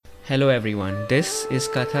Hello everyone, this is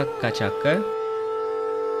Kathak Kachakkar.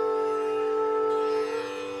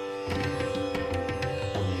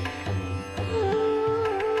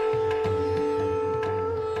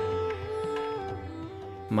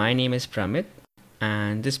 My name is Pramit,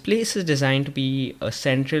 and this place is designed to be a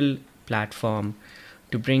central platform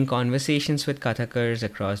to bring conversations with Kathakars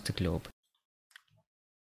across the globe.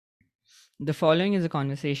 The following is a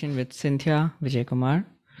conversation with Cyenthia Vijayakumar.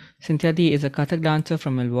 Cyenthia Di is a Kathak dancer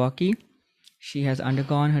from Milwaukee. She has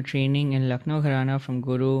undergone her training in Lucknow Gharana from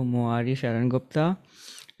Guru Muari Sharan Gupta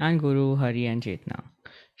and Guru Hari and Chetna.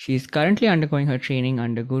 She is currently undergoing her training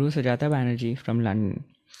under Guru Sujata Banerjee from London.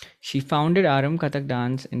 She founded Aram Kathak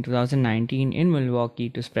Dance in 2019 in Milwaukee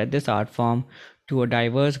to spread this art form to a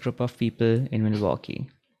diverse group of people in Milwaukee.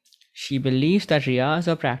 She believes that riyaz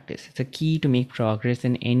or practice is a key to make progress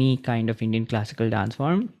in any kind of Indian classical dance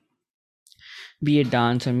form, be it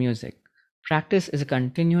dance or music. Practice is a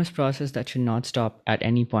continuous process that should not stop at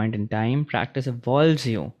any point in time. Practice evolves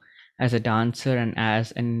you as a dancer and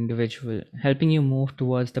as an individual, helping you move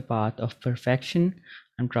towards the path of perfection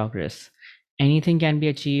and progress. Anything can be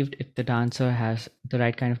achieved if the dancer has the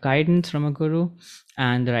right kind of guidance from a guru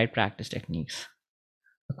and the right practice techniques.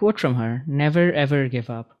 A quote from her: never ever give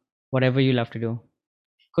up, whatever you love to do.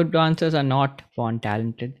 Good dancers are not born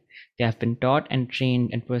talented. They have been taught and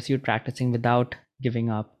trained and pursued practicing without giving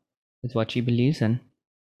up, is what she believes in.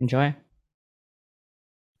 Enjoy.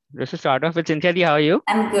 Just to start off with, Cynthia, how are you?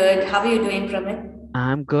 I'm good. How are you doing, Pramit?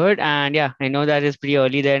 I'm good. And yeah, I know that it's pretty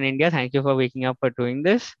early there in India. Thank you for waking up for doing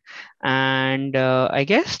this. And I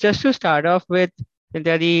guess just to start off with,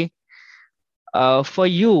 Cynthia, for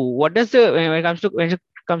you, what does when it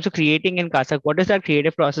comes to creating in Kathak, what does that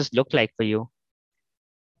creative process look like for you?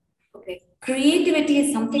 Okay. Creativity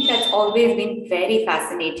is something that's always been very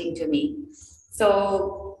fascinating to me.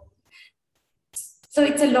 So, so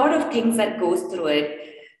it's a lot of things that goes through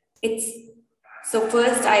it. It's so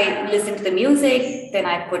first I listen to the music, then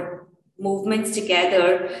I put movements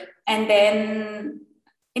together, and then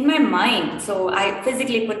in my mind, so I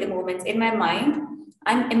physically put the movements in my mind.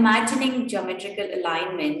 I'm imagining geometrical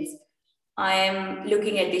alignments. I'm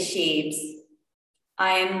looking at the shapes.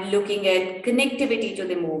 I'm looking at connectivity to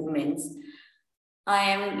the movements.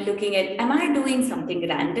 I am looking at, am I doing something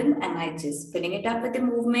random? Am I just filling it up with the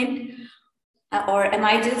movement? Or am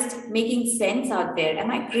I just making sense out there? Am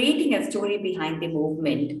I creating a story behind the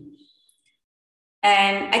movement?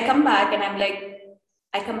 And I come back and I'm like,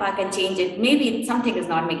 I come back and change it. Maybe something is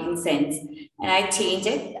not making sense. And I change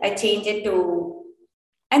it. I change it to,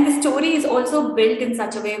 and the story is also built in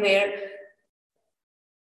such a way where,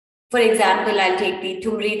 for example, I'll take the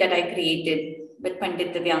Tumri that I created with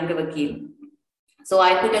Pandit Divyanga Vakil. So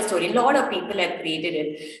I put a story. A lot of people have created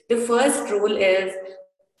it. The first rule is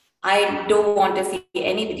I don't want to see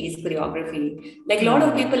anybody's choreography. Like a lot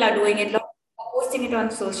of people are doing it, lot are posting it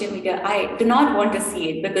on social media. I do not want to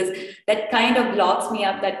see it because that kind of blocks me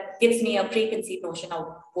up. That gives me a preconceived notion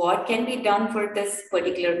of what can be done for this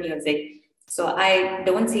particular music. So I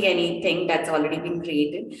don't see anything that's already been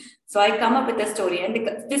created. So I come up with a story, and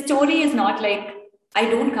the story is not like I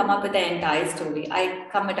don't come up with the entire story. I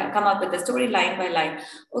come up with the story line by line.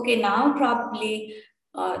 Okay, now probably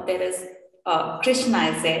there is Krishna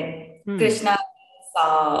is there.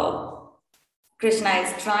 Uh, Krishna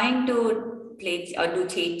is trying to play or do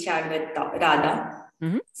chit chat with Radha.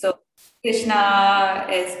 Mm-hmm. So Krishna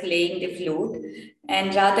is playing the flute,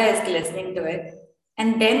 and Radha is listening to it.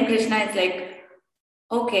 And then Krishna is like,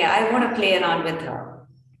 "Okay, I want to play around with her."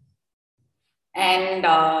 And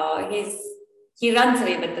he runs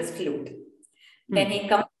away with this flute. Then he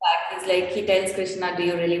comes back. He's like, he tells Krishna, "Do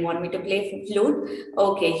you really want me to play flute?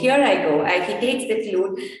 Okay, here I go." He takes the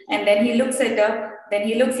flute and then he looks at her. Then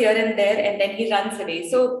he looks here and there, and then he runs away.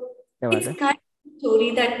 So it's kind of a story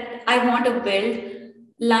that I want to build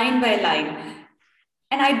line by line.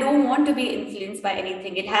 And I don't want to be influenced by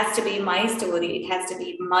anything. It has to be my story. It has to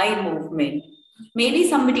be my movement. Maybe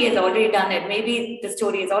somebody has already done it. Maybe the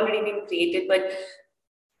story has already been created, but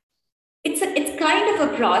it's kind of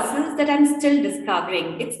a process that I'm still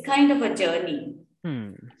discovering. It's kind of a journey.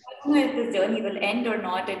 Hmm. I don't know if this journey will end or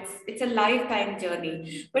not. It's a lifetime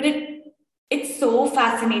journey, but it's so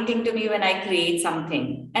fascinating to me when I create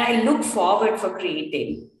something, and I look forward for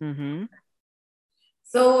creating. Mm-hmm.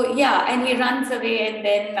 So yeah, and he runs away, and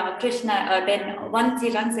then Krishna. Then once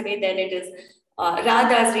he runs away, then it is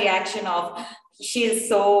Radha's reaction of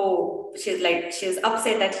she's like she's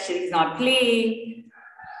upset that she's not playing.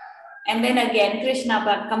 And then again, Krishna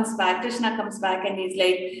comes back, and he's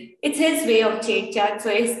like, it's his way of chit chat. So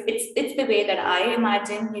it's the way that I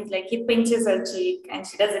imagine. He's like, he pinches her cheek and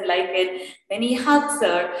she doesn't like it. Then he hugs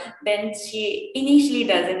her. Then she initially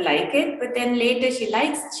doesn't like it, but then later she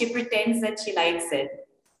pretends that she likes it.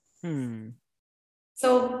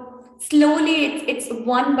 So slowly it's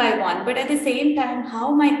one by one, but at the same time,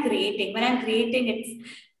 how am I creating? When I'm creating,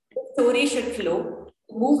 the story should flow,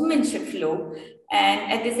 movement should flow,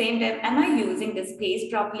 and at the same time, am I using the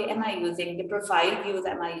space properly? Am I using the profile views?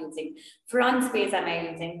 Am I using front space? Am I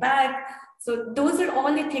using back? So those are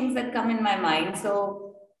all the things that come in my mind.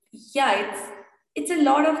 So yeah, it's a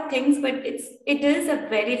lot of things, but it is a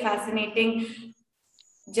very fascinating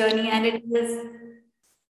journey, and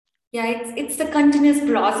it's the continuous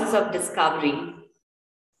process of discovery.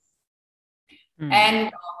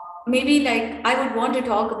 And maybe like I would want to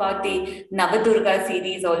talk about the Navadurga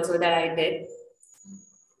series also that I did.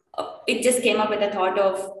 It just came up with the thought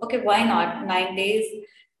of, okay, why not 9 days?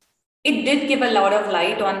 It did give a lot of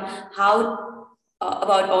light on how,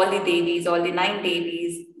 about all the Devis, all the 9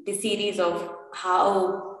 Devis, the series of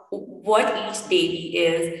what each Devi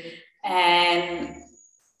is. And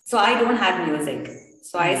so I don't have music.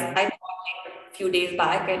 So I thought like a few days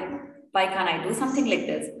back, and why can't I do something like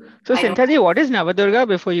this? So, Cyenthia ji, what is Navadurga?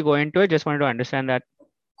 Before you go into it, just wanted to understand that.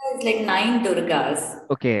 It's like 9 Durgas.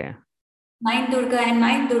 Okay. 9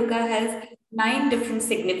 Durga has 9 different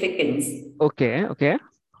significance. Okay. The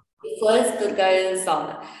first Durga is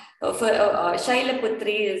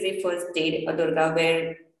Shailaputri is the first day Durga,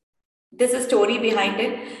 where there's a story behind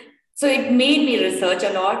it. So it made me research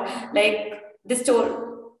a lot. Like the story,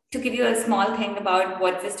 to give you a small thing about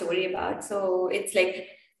what's the story about. So it's like,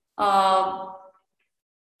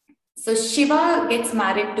 so Shiva gets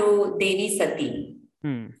married to Devi Sati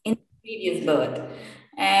in the previous birth.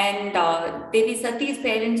 And Devi Sati's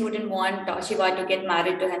parents wouldn't want Shiva to get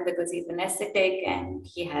married to him because he's an ascetic and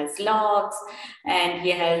he has locks and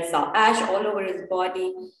he has ash all over his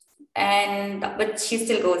body. And but she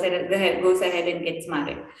still goes ahead and gets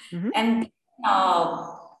married. And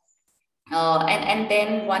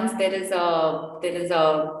then once there is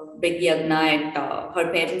a big yagna at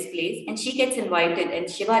her parents' place, and she gets invited, and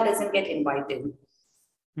Shiva doesn't get invited.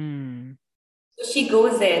 So she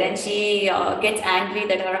goes there, and she gets angry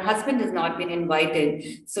that her husband has not been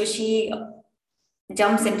invited. So she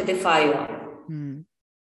jumps into the fire.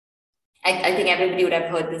 I think everybody would have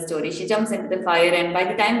heard this story. She jumps into the fire, and by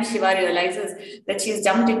the time Shiva realizes that she's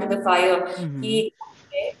jumped into the fire, he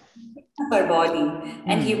picks up her body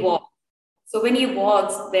and he walks. So when he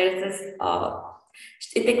walks, there's this,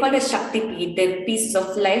 they call it Shakti Peeth, the pieces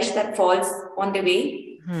of flesh that falls on the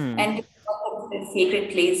way. And the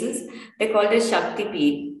sacred places, they call it Shakti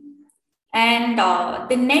Peeth. And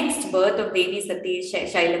the next birth of Devi Sati,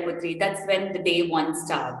 Shailaputri, that's when the day one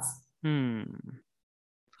starts.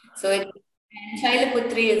 So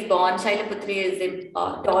Shailaputri is born. Shailaputri is the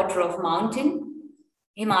daughter of mountain,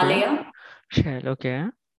 Himalaya. Okay.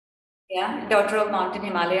 Yeah, daughter of mountain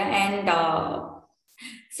Himalaya. And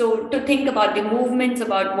so to think about the movements,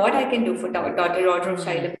 about what I can do for daughter of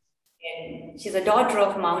Shailaputri. She's a daughter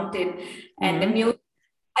of mountain. And the music,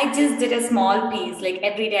 I just did a small piece, like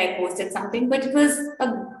every day I posted something, but it was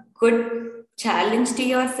a good challenge to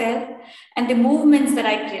yourself. And the movements that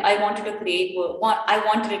I wanted to create I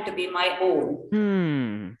wanted it to be my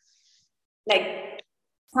own. Like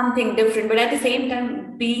something different, but at the same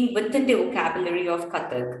time being within the vocabulary of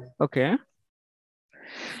Kathak. Okay.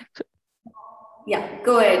 Yeah,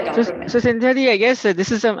 go ahead, Dr. So Cynthia, I guess this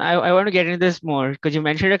is I want to get into this more because you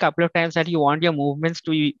mentioned a couple of times that you want your movements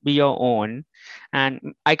to be your own,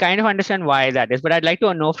 and I kind of understand why that is. But I'd like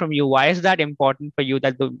to know from you, why is that important for you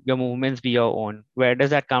that your movements be your own? Where does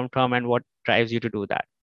that come from, and what drives you to do that?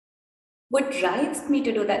 What drives me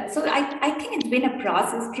to do that? So I think it's been a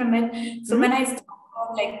process from it. So when I started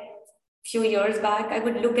like few years back, I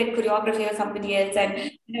would look at choreography of somebody else and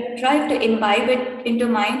I would try to imbibe it into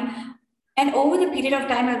mine. And over the period of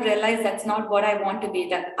time, I've realized that's not what I want to be.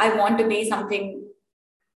 That I want to be something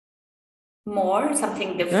more,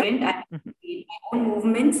 something different. I want to be my own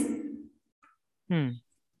movements.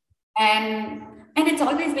 And it's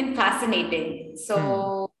always been fascinating.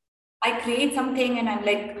 So I create something and I'm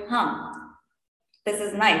like, this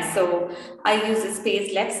is nice. So I use the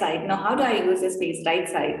space left side. Now, how do I use the space right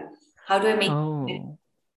side? How do I make it?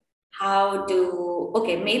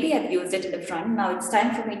 Okay, maybe I've used it in the front. Now it's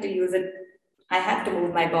time for me to use it. I have to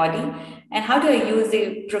move my body. And how do I use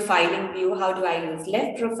the profiling view? How do I use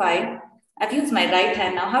left profile? I've used my right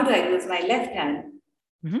hand. Now, how do I use my left hand?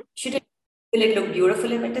 Will it look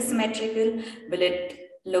beautiful if it is symmetrical? Will it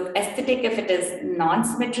look aesthetic if it is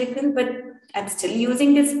non-symmetrical, but I'm still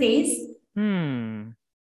using the space.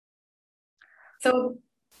 So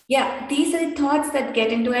yeah, these are the thoughts that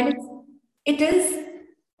get into, and it is,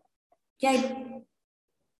 yeah,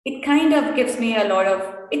 it kind of gives me a lot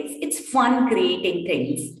of, it's fun creating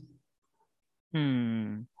things.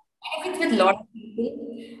 If it's with a lot of people,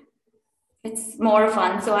 it's more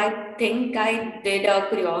fun. So I think I did a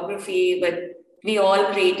choreography with, we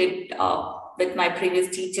all created with my previous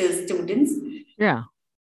teachers, students. Yeah.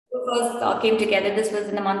 We first came together. This was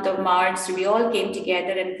in the month of March. So we all came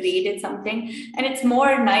together and created something. And it's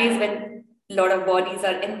more nice when a lot of bodies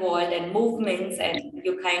are involved and movements, and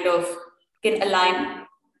you kind of can align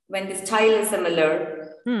when the style is similar.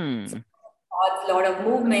 So a lot of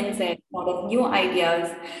movements and a lot of new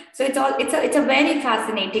ideas. So it's a very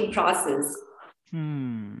fascinating process. Yeah,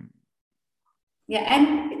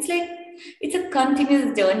 and it's like it's a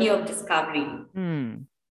continuous journey of discovery.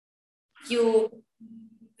 You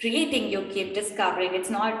creating, you keep discovering. It's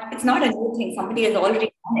not a new thing. Somebody has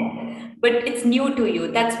already done it, but it's new to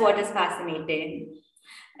you. That's what is fascinating.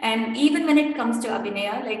 And even when it comes to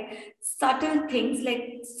Abhinaya, like subtle things,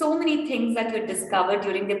 like so many things that you discover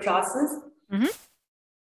during the process.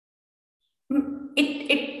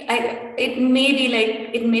 It may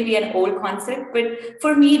be an old concept, but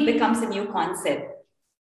for me, it becomes a new concept.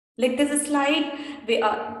 Like there's a slight,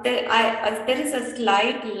 there is a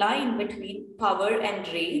slight line between power and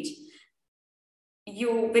rage.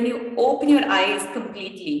 When you open your eyes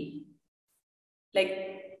completely,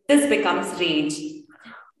 like this becomes rage.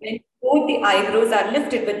 When both the eyebrows are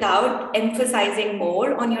lifted without emphasizing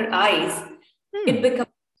more on your eyes, it becomes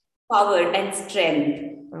power and strength.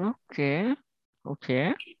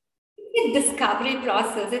 Okay. It's a discovery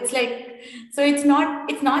process. It's like, so it's not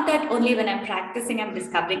that only when I'm practicing I'm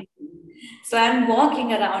discovering. So I'm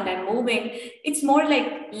walking around, I'm moving. It's more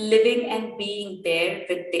like living and being there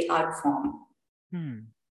with the art form.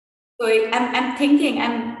 So I'm thinking,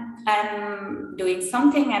 I'm doing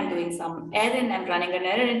something, I'm doing some errand, I'm running an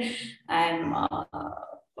errand, I'm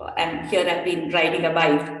here, I've been riding a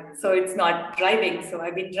bike. So it's not driving, so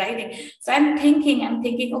I've been driving. So I'm thinking,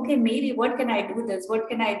 okay, maybe what can I do this? What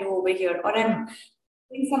can I do over here? Or I'm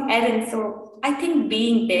doing some errands. So I think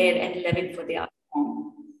being there and living for the art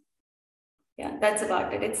form. Yeah, that's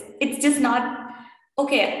about it. It's just not,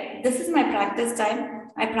 okay, this is my practice time.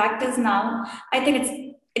 I practice now. I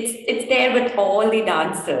think it's there with all the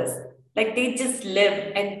dancers. Like they just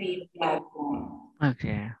live and be platform.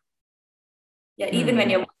 Okay. Yeah, even when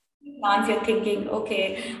you're dance, you're thinking,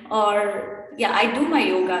 okay, or yeah, I do my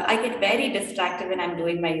yoga. I get very distracted when I'm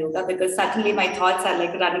doing my yoga because suddenly my thoughts are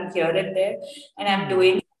like running here and there, and I'm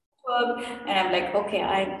doing work, and I'm like, okay,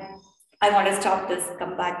 I want to stop this,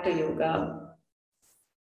 come back to yoga.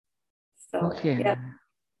 So Okay. yeah.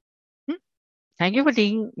 Thank you for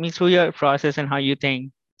taking me through your process and how you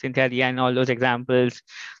think, Cynthia, and all those examples.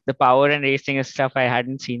 The power and racing is stuff I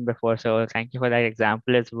hadn't seen before. So thank you for that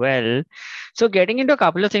example as well. So getting into a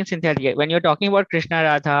couple of things, Cynthia, when you're talking about Krishna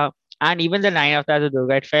Radha and even the nine avatars of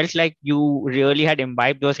Durga, it felt like you really had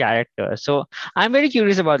imbibed those characters. So I'm very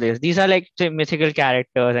curious about this. These are like say, mythical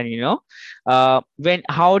characters, and when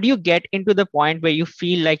how do you get into the point where you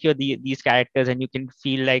feel like you're these characters and you can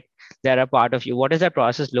feel like they're a part of you? What does that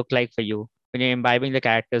process look like for you when you're imbibing the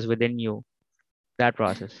characters within you? That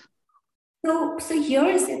process. So here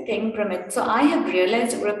is the thing, Pramit. So I have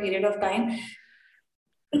realized over a period of time,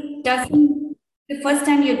 it doesn't, the first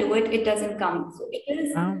time you do it, it doesn't come. So it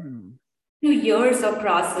is Um, 2 years of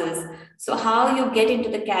process. So how you get into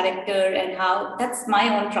the character and how, that's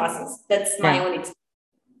my own process. That's my yeah. own experience.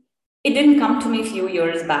 It didn't come to me a few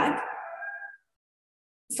years back.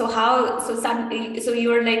 So how, so suddenly, so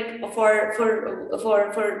you're like, for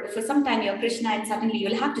some time you're Krishna and suddenly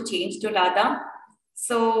you'll have to change to Radha.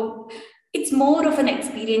 So it's more of an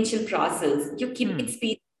experiential process. You keep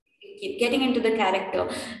experiencing, you keep getting into the character,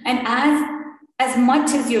 and as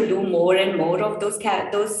much as you do more and more of those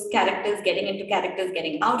characters, getting into characters,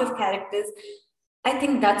 getting out of characters, I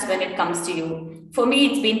think that's when it comes to you. For me,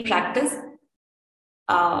 it's been practice.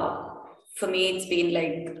 For me, it's been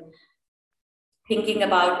like thinking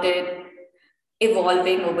about it,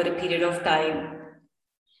 evolving over a period of time.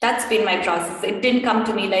 That's been my process. It didn't come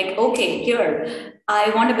to me like, okay, here, I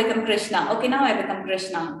want to become Krishna. Okay, now I become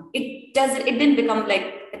Krishna. It didn't become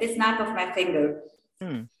like at the snap of my finger.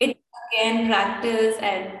 It again practice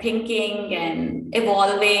and thinking and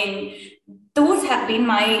evolving. Those have been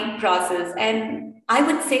my process. And I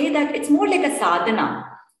would say that it's more like a sadhana.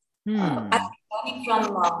 I'm learning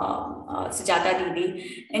from Sujata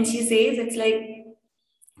Didi, and she says it's like,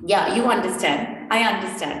 yeah, you understand. I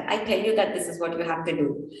understand. I tell you that this is what you have to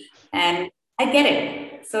do. And I get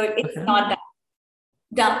it. So it's not that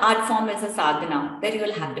the art form is a sadhana where you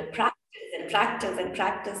will have to practice and practice and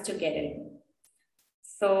practice to get it.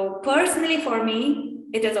 So personally for me,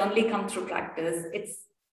 it has only come through practice. It's,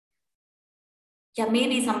 yeah,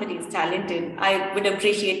 maybe somebody is talented. I would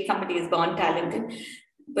appreciate somebody is born talented.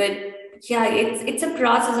 But yeah, it's a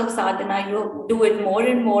process of sadhana. You do it more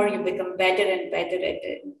and more, you become better and better at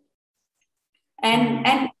it. And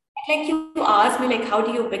like you asked me, like, how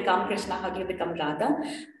do you become Krishna? How do you become Radha?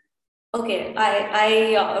 Okay,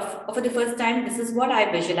 for the first time, this is what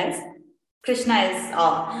I visualize. Krishna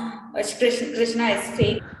is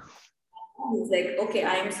fake. He's like, okay,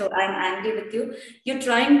 I'm angry with you. You're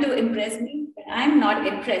trying to impress me, but I'm not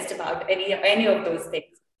impressed about any of those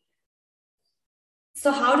things.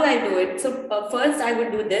 So how do I do it? So first I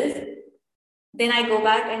would do this, then I go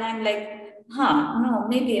back and I'm like, no,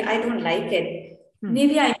 maybe I don't like it.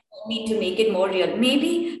 Maybe I need to make it more real.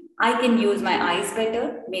 Maybe I can use my eyes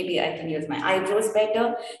better. Maybe I can use my eyebrows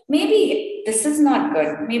better. Maybe this is not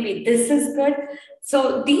good. Maybe this is good.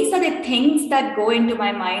 So these are the things that go into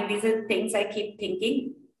my mind. These are things I keep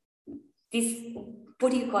thinking. These,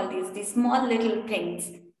 what do you call these? These small little things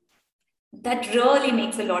that really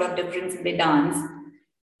makes a lot of difference in the dance.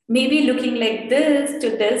 Maybe looking like this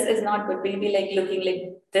to this is not good. Maybe like looking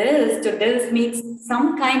like this to this makes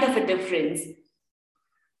some kind of a difference.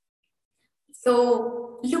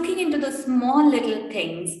 So looking into the small little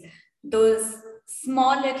things, those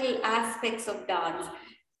small little aspects of dance,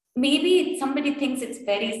 maybe somebody thinks it's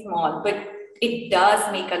very small, but it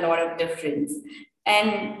does make a lot of difference.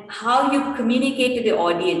 And how you communicate to the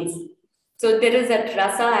audience. So there is a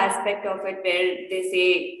rasa aspect of it where they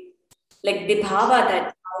say, like the bhava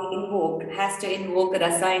that I invoke has to invoke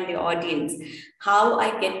rasa in the audience. How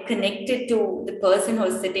I get connected to the person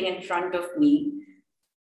who's sitting in front of me.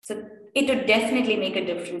 So it would definitely make a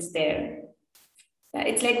difference there.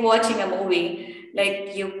 It's like watching a movie.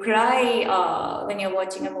 Like you cry when you're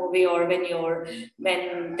watching a movie, or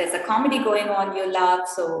when there's a comedy going on, you laugh.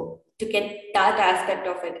 So to get that aspect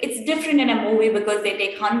of it, it's different in a movie because they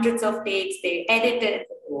take hundreds of takes, they edit it,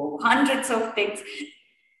 hundreds of things.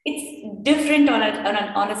 It's different on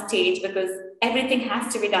a stage because everything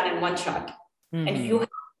has to be done in one shot, and you have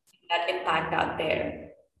that impact out there.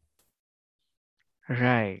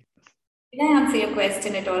 Right. Did I answer your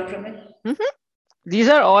question at all from it? These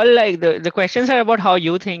are all like the questions are about how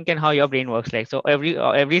you think and how your brain works. Like, so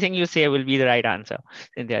everything you say will be the right answer,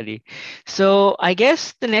 Cynthia Ji. So I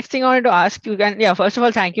guess the next thing I wanted to ask you, and yeah, first of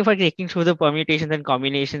all, thank you for taking through the permutations and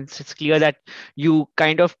combinations. It's clear that you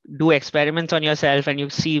kind of do experiments on yourself and you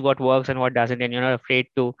see what works and what doesn't, and you're not afraid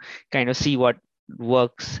to kind of see what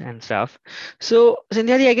works and stuff. So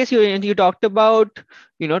Cynthia Ji, I guess you talked about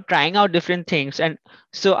trying out different things. And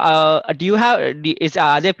so do you have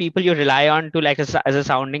are there people you rely on to like as a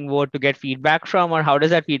sounding board to get feedback from, or how does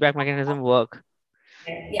that feedback mechanism work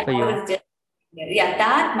Yeah, for I you? was just, yeah,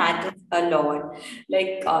 that matters a lot.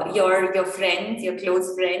 Like your friends, your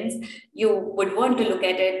close friends, you would want to look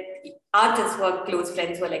at it. Artists who are close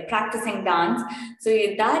friends who are like practicing dance. So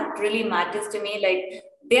that really matters to me. Like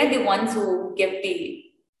they're the ones who give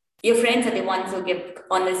your friends are the ones who give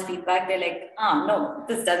honest feedback. They're like, no,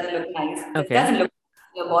 this doesn't look nice. This Okay. doesn't look nice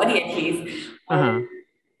on your body at least. Uh-huh. Or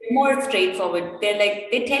more straightforward. They're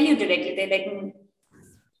like, they tell you directly. They're like,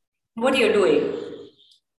 what are you doing?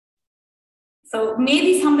 So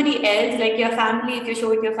maybe somebody else, like your family, if you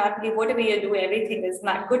show it your family, whatever you do, everything is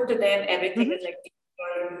not good to them. Everything is like.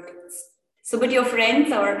 So, but your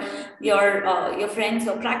friends or your friends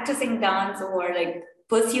who are practicing dance or who are like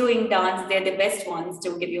pursuing dance, they're the best ones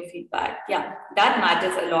to give you feedback. Yeah, that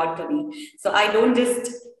matters a lot to me. So I don't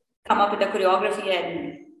just come up with a choreography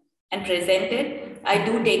and present it. I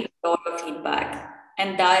do take a lot of feedback,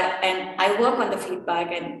 and I work on the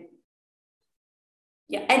feedback. And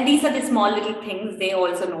yeah, and these are the small little things they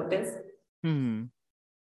also notice.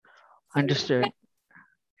 Understood.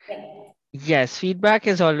 Yeah. Yes, feedback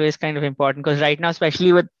is always kind of important because right now,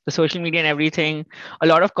 especially with the social media and everything, a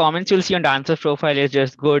lot of comments you'll see on dancer's profile is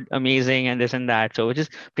just good, amazing, and this and that. So, which is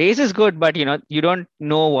praise is good, but you don't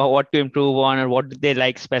know what to improve on or what they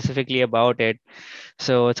like specifically about it.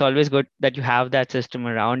 So it's always good that you have that system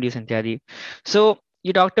around you, Cynthia Ji. So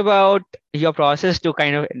you talked about your process to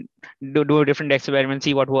kind of do different experiments,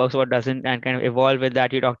 see what works, what doesn't, and kind of evolve with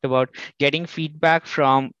that. You talked about getting feedback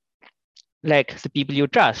from like the people you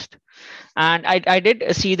trust. And I did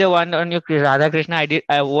see the one on your Radha Krishna. I did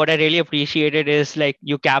what I really appreciated is like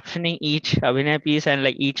you captioning each Abhinay piece and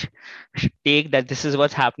like each take that this is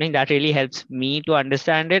what's happening. That really helps me to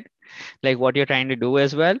understand it, like what you're trying to do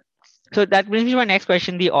as well. So that brings me to my next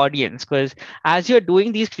question, the audience, because as you're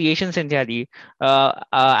doing these creations, Cynthia,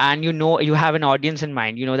 and you have an audience in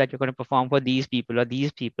mind, you know that you're going to perform for these people or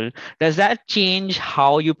these people. Does that change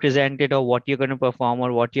how you present it or what you're going to perform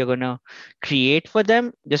or what you're going to create for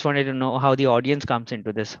them? Just wanted to know how the audience comes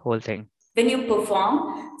into this whole thing. When you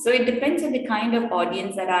perform, so it depends on the kind of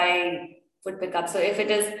audience that I would pick up. So if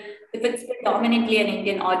it's predominantly an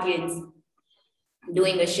Indian audience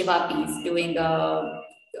doing a Shiva piece, doing a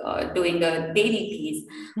Devi piece,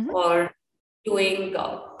 Mm-hmm. or doing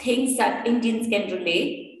things that Indians can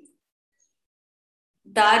relate,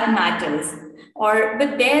 that matters. Or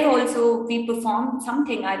but there also we perform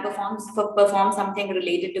something. Perform something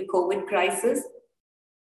related to COVID crisis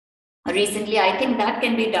recently. I think that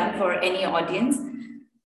can be done for any audience.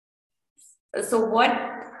 So what?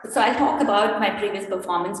 So I'll talk about my previous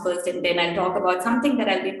performance first, and then I'll talk about something that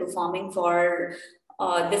I'll be performing for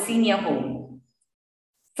the senior home.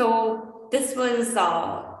 So this was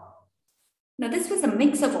no, this was a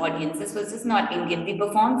mix of audience. This was just not Indian. We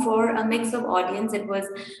performed for a mix of audience. It was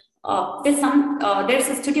there's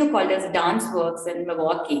a studio called as Dance Works in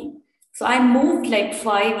Milwaukee. So I moved like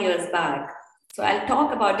 5 years back. So I'll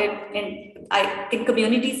talk about it. And I think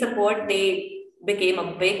community support, they became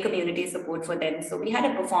a big community support for them. So we had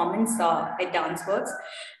a performance at Dance Works,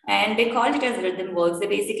 and they called it as Rhythm Works. They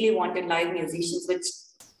basically wanted live musicians, which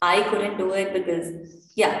I couldn't do it because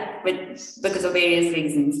of various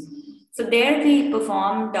reasons. So there we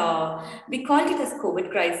performed, we called it as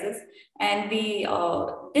COVID crisis, and we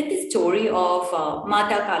did the story of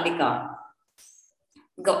Mata Kalika,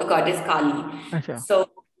 goddess Kali. Sure. So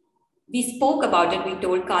we spoke about it. We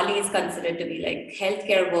told Kali is considered to be like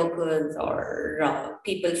healthcare workers or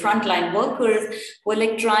people, frontline workers who are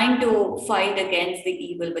like trying to fight against the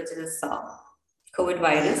evil, which is COVID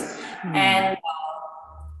virus. And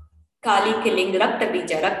Kali killing Rakta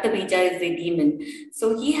Bija. Rakta Bija is the demon.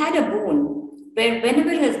 So he had a boon where wherever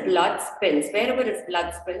his blood spills, there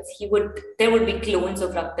would be clones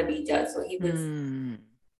of Rakta Bija. So he was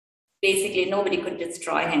basically nobody could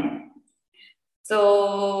destroy him.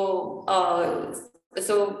 So,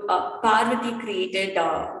 Parvati created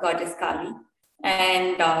goddess Kali,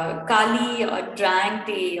 and Kali drank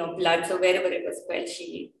the blood. So wherever it was spilled,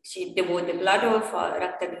 she devoured the blood of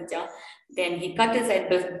Rakta Bija. Then he cut his head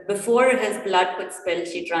before his blood could spill.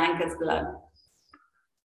 She drank his blood.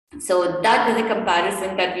 So that was a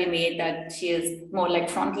comparison that we made, that she is more like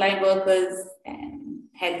frontline workers and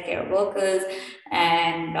healthcare workers,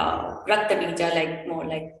 and Rakta Bija like more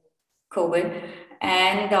like COVID.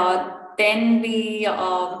 And then we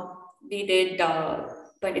did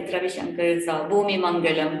Pandit Ravi Shankar's Bhumi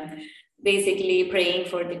Mangalam, basically praying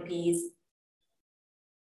for the peace.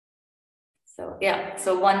 So yeah,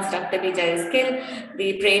 so once Rakta Bija is killed,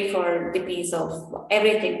 we prayed for the peace of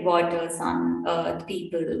everything, water, sun, earth,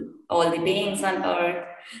 people, all the beings on earth.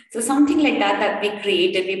 So something like that we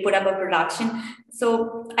created, we put up a production.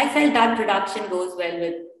 So I felt that production goes well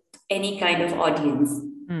with any kind of audience.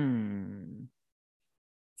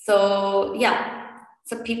 So yeah,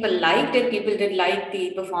 so people liked it. People did like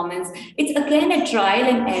the performance. It's again a trial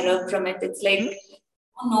and error from it. It's like, I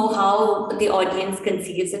don't know how the audience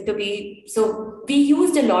conceives it to be. So we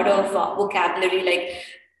used a lot of vocabulary. Like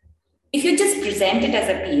if you just present it as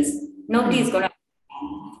a piece, nobody is going to.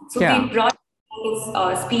 So we brought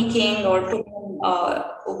speaking or putting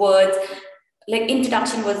words. Like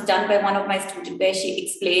introduction was done by one of my students where she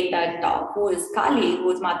explained that who is Kali, who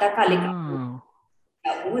is Mata Kalika.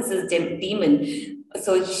 Who is this demon?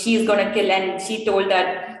 So she's gonna kill, and she told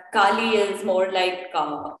that Kali is more like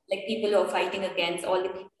people who are fighting against all the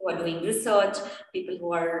people who are doing research, people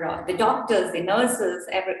who are the doctors, the nurses,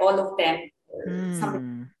 all of them.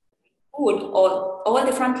 Some food, all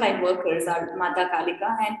the frontline workers are Mata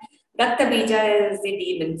Kalika, and Rakta Bija is the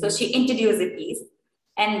demon. So she introduced the piece,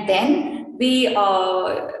 and then we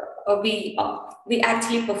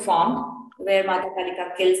actually performed where Mata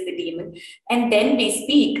Kalika kills the demon. And then we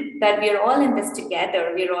speak that we are all in this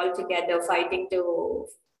together. We are all together fighting to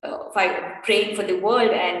praying for the world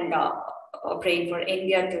and praying for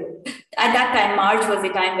India too. At that time, March was the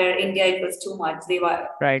time where India, it was too much. They were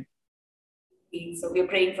right. So we're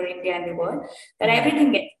praying for India and the world that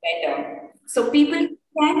everything gets better. So people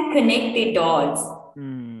can connect the dots.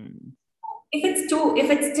 If it's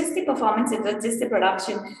just the performance, if it's just the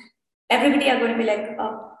production, everybody are going to be like,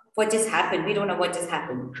 oh, what just happened? We don't know what just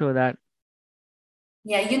happened. True that.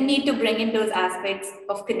 Yeah, you need to bring in those aspects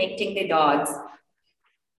of connecting the dots.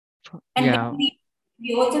 And then we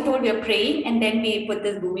also told we are praying, and then we put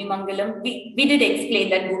this Bhumi Mangalam. We did explain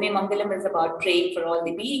that Bhumi Mangalam is about praying for all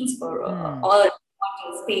the beings, for all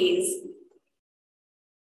space.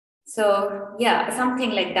 So yeah,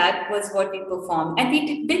 something like that was what we performed, and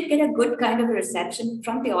we did get a good kind of reception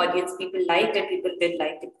from the audience. People liked it. People did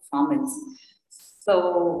like the performance.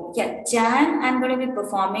 So yeah, Jan, I'm going to be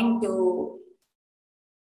performing to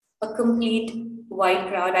a complete white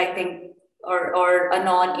crowd, I think, or a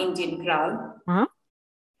non-Indian crowd.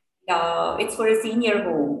 Uh-huh. It's for a senior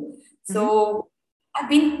home. Mm-hmm. So I've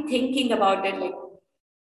been thinking about it, like,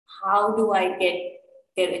 how do I get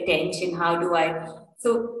their attention? How do I?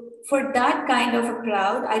 So for that kind of a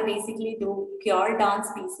crowd, I basically do pure dance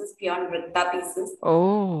pieces, pure nritta pieces,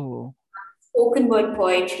 Oh. spoken word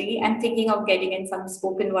poetry. I'm thinking of getting in some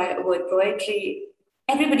spoken word poetry.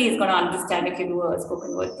 Everybody is going to understand if you do a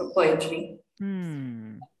spoken word poetry.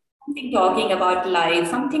 Hmm. Something talking about life,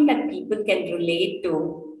 something that people can relate to,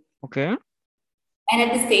 Okay. and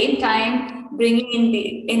at the same time bringing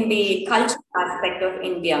in the cultural aspect of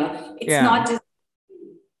India. It's Yeah. not just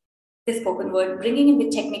the spoken word, bringing in the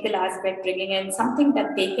technical aspect, bringing in something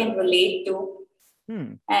that they can relate to, Hmm.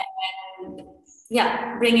 and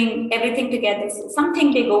yeah, bringing everything together. So something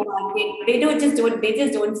they go back, they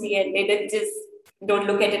just don't see it. Just don't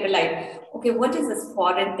look at it like, okay, what is this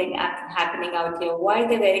foreign thing happening out here? Why are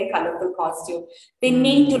they wearing colorful costume? They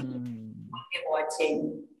need to know Hmm. what they're watching.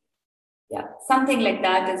 Yeah, something like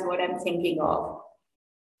that is what I'm thinking of.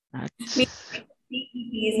 Maybe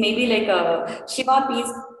That's maybe like a Shiva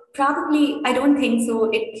piece. Probably, I don't think so.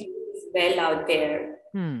 It is well out there.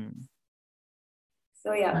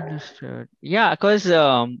 So yeah. understood. Yeah, because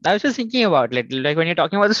I was just thinking about like when you're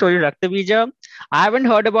talking about the story of Rakta Bija, I haven't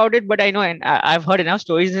heard about it, but I know, and I've heard enough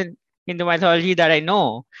stories in Hindu mythology that I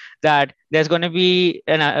know that there's going to be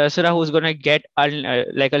an asura who's going to get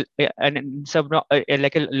like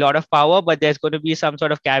a lot of power, but there's going to be some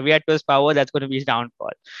sort of caveat to his power that's going to be his downfall.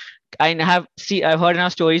 I've heard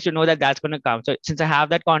enough stories to know that that's going to come. So since I have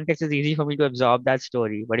that context, it's easy for me to absorb that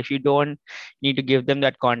story. But if you don't need to give them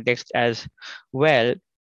that context as well,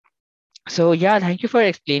 so yeah, thank you for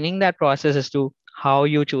explaining that process as to how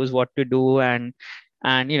you choose what to do, and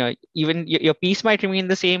even your piece might remain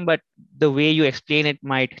the same, but the way you explain it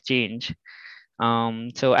might change.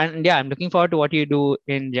 So and yeah, I'm looking forward to what you do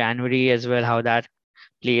in January as well, how that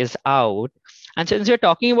plays out. And since you're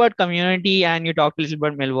talking about community and you talked a little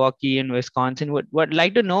about Milwaukee and Wisconsin, would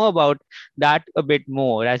like to know about that a bit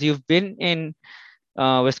more, as you've been in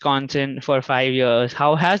Wisconsin for 5 years.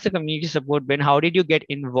 How has the community support been? How did you get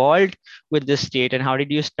involved with this state, and how did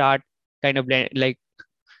you start kind of like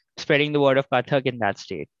spreading the word of Kathak in that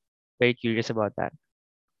state? Very curious about that.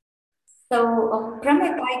 So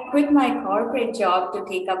I quit my corporate job to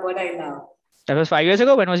take up what I love. That was 5 years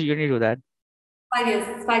ago. When was you going to do that? 5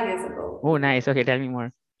 years ago. Oh, nice. Okay, tell me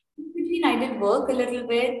more. Between I did work a little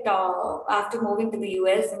bit after moving to the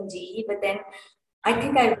US and GE, but then I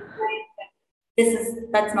think I realized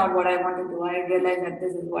that that's not what I want to do. I realized that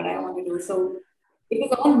this is what I want to do. So it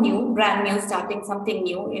was all new, brand new, starting something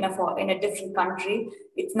new in a different country.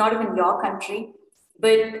 It's not even your country,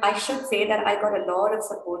 but I should say that I got a lot of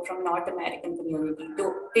support from North American community.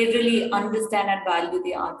 They really understand and value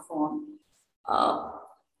the art form. Uh,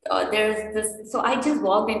 there's this. So I just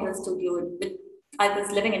walked into the studio. I was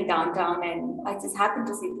living in downtown, and I just happened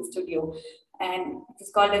to see the studio, and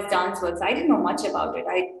it's called as Dance Works. I didn't know much about it.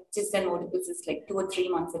 I just then know it was just like 2 or 3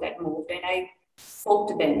 months that I'd moved, and I spoke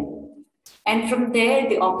to them, and from there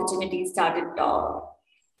the opportunities started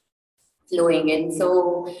flowing in.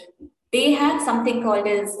 So they have something called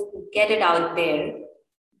as Get It Out There,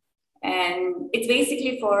 and it's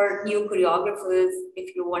basically for new choreographers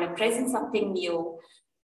if you want to present something new.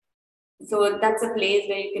 So that's a place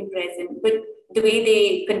where you can present, but the way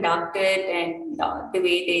they conduct it and the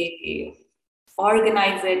way they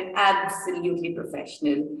organize it, absolutely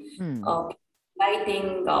professional. Hmm. Uh,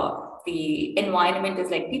 Lighting, the environment is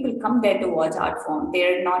like people come there to watch art form.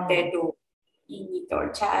 They're not Hmm. there to eat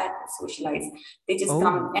or chat, socialize. They just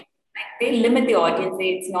come, Oh. and they limit the audience.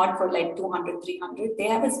 It's not for like 200, 300. They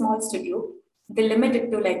have a small studio. They limit it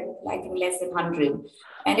to like I think less than 100.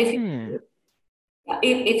 And Hmm.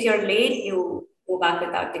 if you're late, you go back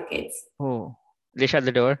without tickets. Oh. They shut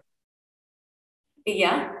the door.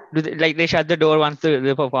 Yeah, They shut the door once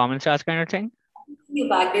the performance starts, kind of thing? you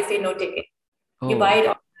back. They say no ticket. You buy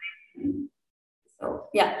Oh. it. So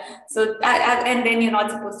yeah, so and then you're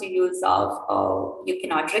not supposed to use you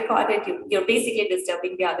cannot record it. You're basically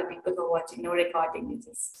disturbing the other people who are watching. No recording. You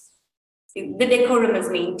just the decorum is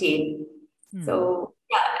maintained. Hmm. So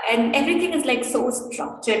yeah, and everything is like so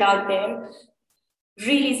structured out there,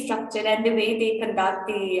 really structured, and the way they conduct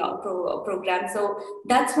the program. So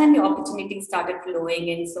that's when the opportunities started flowing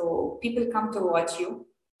in. So people come to watch you.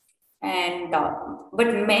 And but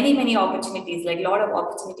many opportunities, like a lot of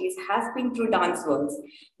opportunities, has been through dance works.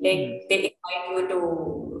 Like they invite you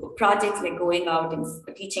to projects like going out and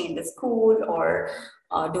teaching in the school, or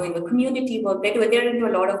doing the community work. They're into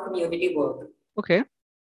a lot of community work. Okay.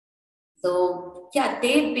 So yeah,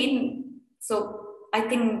 they've been. So I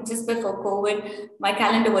think just before COVID, my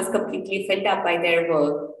calendar was completely filled up by their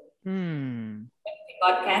work. It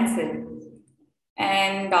got cancelled.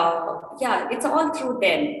 And yeah, it's all through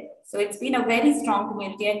them. So it's been a very strong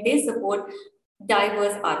community, and they support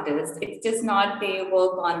diverse artists. It's just not they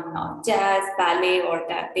work on jazz, ballet, or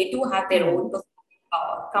that. They do have their own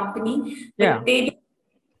company, Yeah. but they do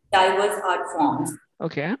diverse art forms,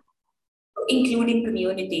 Okay. including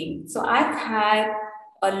community. So I've had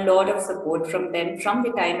a lot of support from them from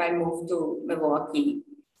the time I moved to Milwaukee.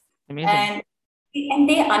 Amazing. And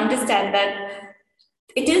they understand that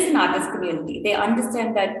it is an artist community. They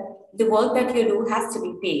understand that the work that you do has to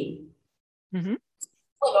be paid. A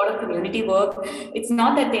lot of community work. It's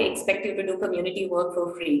not that they expect you to do community work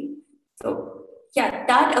for free. So yeah,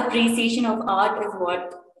 that appreciation of art is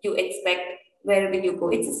what you expect wherever you go.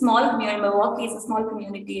 It's a small community. Milwaukee is a small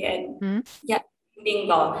community, and yeah,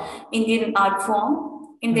 including Indian art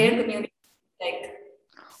form in their community. Like,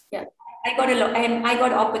 yeah, I got a lot, and I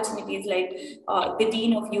got opportunities like the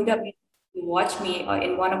dean of UW to watch me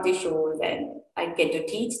in one of the shows, and I get to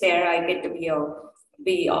teach there. I get to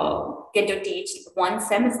get to teach one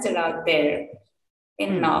semester out there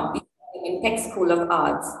in Tech School of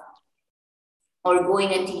Arts, or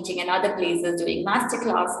going and teaching in other places, doing master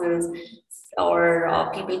classes, or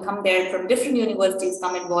people come there from different universities,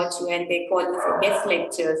 come and watch you, and they call you for guest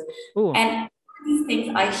lectures. And these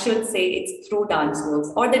things, I should say, it's through dance works,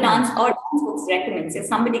 or the dance works recommends. If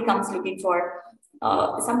somebody comes looking for,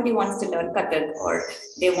 somebody wants to learn Kathak, or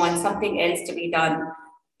they want something else to be done,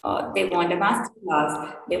 they want a master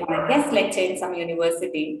class, they want a guest lecture in some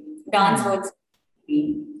university, dance works.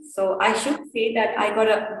 So I should say that I got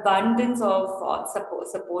an abundance of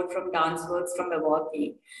support from dance works from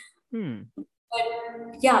Milwaukee.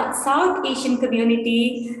 But yeah, South Asian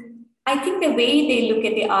community, I think the way they look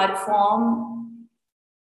at the art form,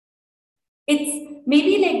 it's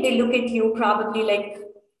maybe like they look at you probably like,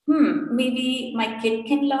 maybe my kid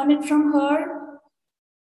can learn it from her.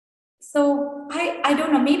 So I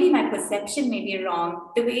don't know, maybe my perception may be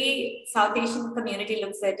wrong. The way South Asian community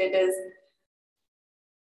looks at it is,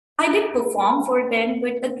 I did perform for them,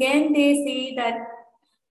 but again, they say that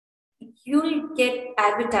you'll get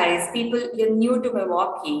advertised. People, you're new to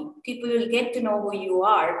Milwaukee. People will get to know who you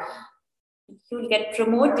are. You'll get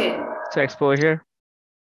promoted. So exposure.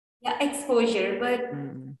 Yeah, exposure. But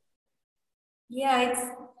yeah,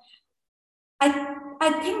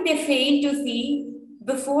 I think they fail to see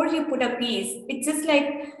before you put a piece. It's just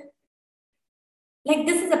like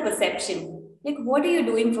this is a perception. Like, what are you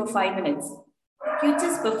doing for 5 minutes? You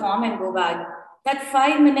just perform and go back. That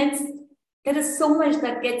 5 minutes, there is so much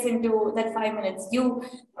that gets into that 5 minutes. You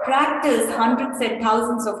practice hundreds and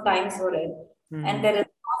thousands of times for it. And there is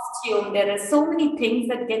costume, there are so many things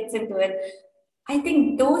that gets into it. I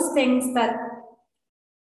think those things that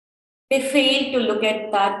they fail to look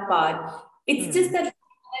at that part. It's just that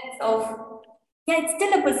sense of, yeah, it's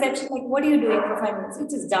still a perception. Like, what are you doing for 5 minutes?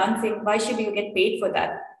 It's just dancing. Why should you get paid for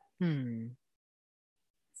that?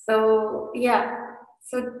 So yeah,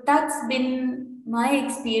 so that's been my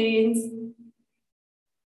experience.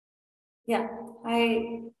 Yeah,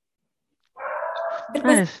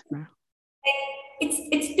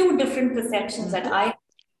 it's two different perceptions that I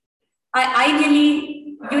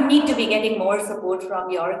ideally you need to be getting more support from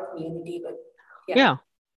your community, but yeah.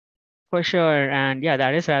 For sure, and yeah,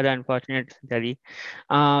 that is rather unfortunate, Delhi.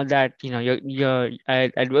 That and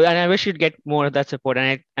I wish you'd get more of that support,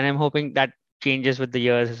 and I'm hoping that changes with the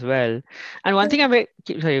years as well. And one thing sorry,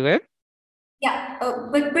 go ahead. Yeah,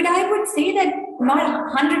 but I would say that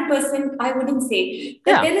not 100%. I wouldn't say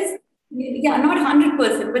that there is, not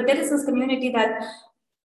 100%, but there is this community that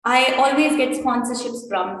I always get sponsorships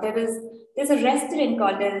from. There's a restaurant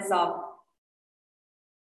called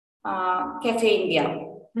Cafe India.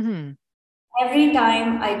 Every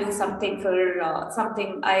time I do something for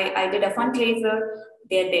something, I did a fundraiser,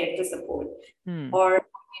 they're there to support. Or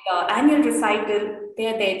annual recital,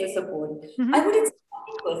 they're there to support. I wouldn't say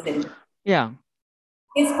 100%. Yeah.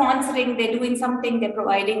 They're sponsoring, they're doing something, they're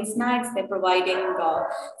providing snacks, they're providing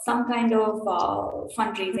some kind of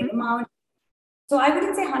fundraising amount. So I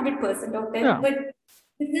wouldn't say 100% of them, but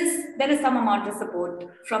There is some amount of support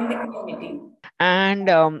from the community. And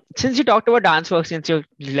since you talked about dance work, since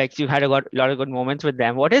you had a lot of good moments with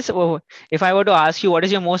them, what is, if I were to ask you, what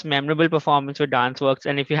is your most memorable performance with dance works,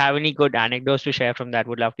 and if you have any good anecdotes to share from that,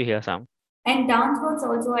 would love to hear some. And dance works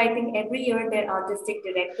also, I think every year their artistic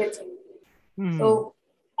director changes. Hmm. So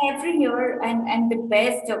every year, and the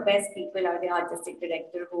best of best people are the artistic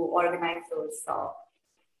director who organize those,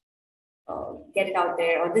 get it out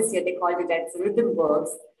there. Or this year they called it as Rhythm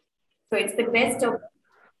Works. So it's the best of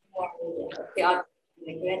the art.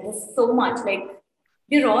 And there's so much, like,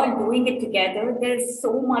 we're all doing it together. There's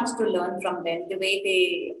so much to learn from them. The way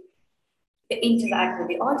they interact with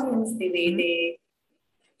the audience, the way Mhm. they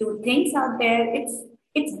do things out there.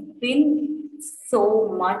 It's been so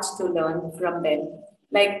much to learn from them.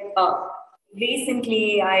 Like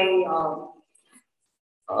recently, uh,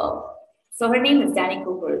 so her name is Danny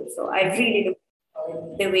Cooper. So I Mhm. really look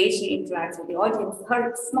the way she interacts with the audience.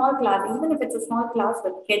 Her small class, even if it's a small class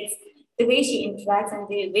with kids, the way she interacts and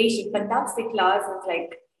the way she conducts the class is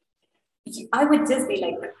like, I would just be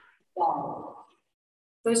like, wow.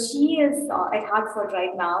 So she is at Hartford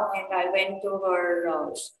right now, and I went to her.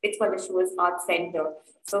 It's called the Shoes Art Center.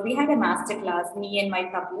 So we had a master class, me and my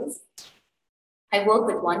tablas. I work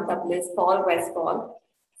with one tablas, Paul Westfall.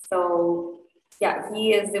 So yeah,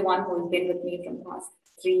 he is the one who's been with me from past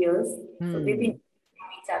 3 years. So we've been Hmm.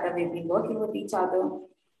 with each other, we've been working with each other.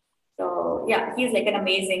 So yeah, he's like an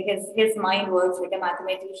amazing. His mind works like a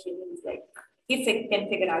mathematician. He's like he can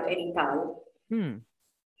figure out any tal. Hmm.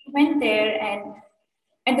 Went there,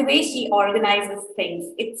 and the way she organizes things,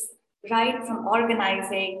 it's right from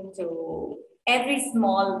organizing to every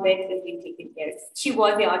small bit has been taken care of. She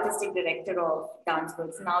was the artistic director of dance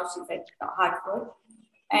works. Now she's at Hartford.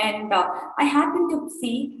 And I happened to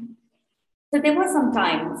see, so there was some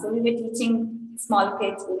time. So we were teaching small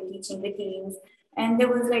kids, we were teaching the teens, and there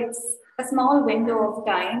was like a small window of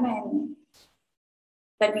time, and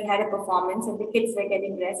that we had a performance, and the kids were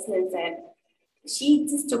getting restless, and she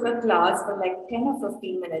just took a class for like 10 or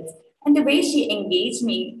 15 minutes. And the way she engaged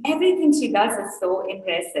me, everything she does is so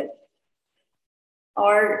impressive.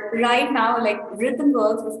 Or right now, like Rhythm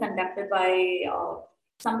Works was conducted by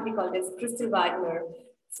somebody called as Crystal Wagner.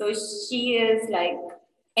 So she is like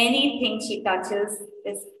anything she touches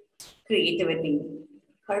is creativity.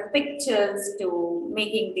 Her pictures to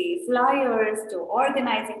making the flyers to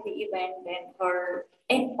organizing the event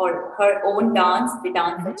and or her own dance, the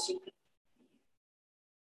dance Mhm. that she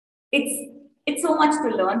it's so much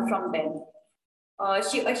to learn from them.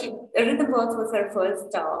 She Rhythm Works was her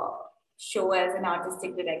first show as an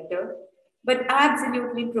artistic director, but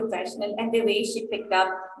absolutely professional. And the way she picked up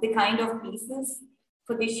the kind of pieces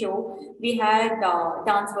for the show, we had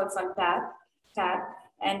Dance Works on tab,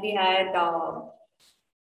 and we had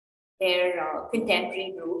their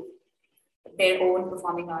contemporary group, their own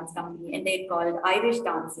performing arts company, and they called Irish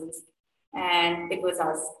Dances, and it was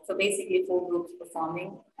us. So basically, four groups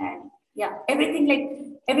performing, and yeah,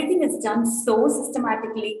 everything is done so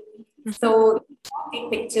systematically. Mhm. So take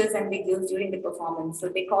pictures and videos during the performance. So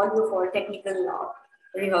they call you for technical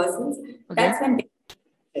rehearsals. Okay. That's when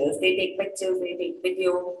they take pictures, they take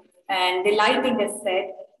video, and the lighting is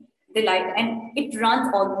set. The light and it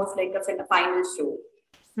runs almost like a final show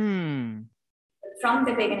Hmm. from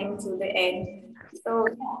the beginning to the end. So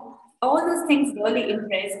yeah, all those things really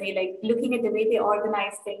impressed me, like looking at the way they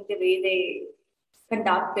organize things, the way they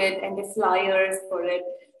conduct it, and the flyers for it.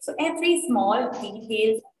 So every small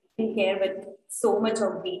details in here with so much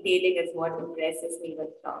of detailing is what impresses me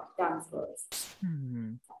with dance works.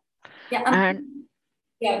 Hmm. Yeah, And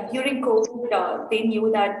yeah, during COVID, they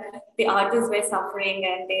knew that the artists were suffering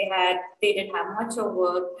and they didn't have much of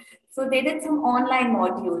work. So they did some online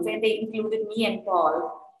modules and they included me and Paul.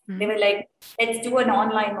 They Mhm. were like, let's do an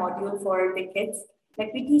online module for the kids.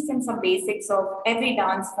 Like we teach them some basics of every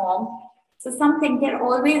dance form. So something they're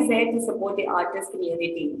always there to support the artist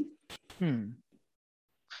community. Hmm.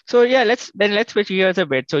 So yeah, let's switch gears a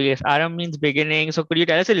bit. So yes, Aram means beginning. So could you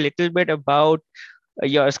tell us a little bit about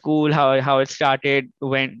your school, how it started,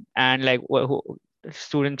 when, and like who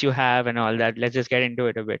students you have and all that? Let's just get into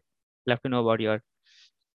it a bit. Love to know about your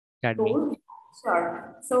academy. Cool.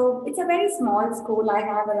 Sure. So it's a very small school. I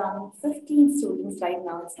have around 15 students right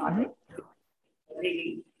now. It's not Mhm. like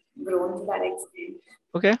really grown to that extent.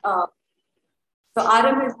 Okay. Uh, so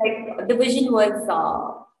RM is like the vision was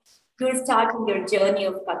you're starting your journey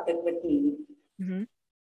of Kathak with me, Mhm.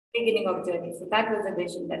 beginning of journey. So that was the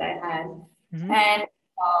vision that I had, Mhm. and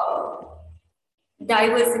uh,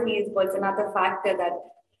 diversity was another factor that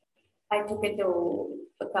I took into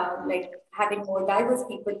account, like having more diverse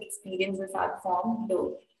people experience this art form.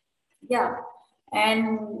 So yeah,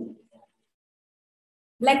 And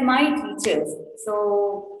like my teachers,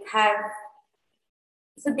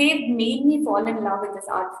 they've made me fall in love with this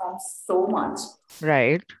art form so much.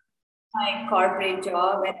 Right. My corporate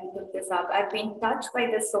job, when I took this up, I've been touched by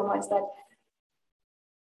this so much that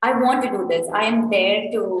I want to do this. I am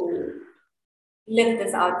there to live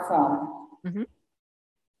this art form. Mm-hmm.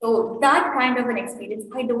 So that kind of an experience,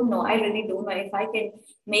 I don't know. I really don't know if I can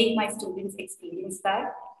make my students experience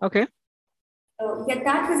that. Okay. So yeah,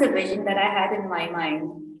 that was a vision that I had in my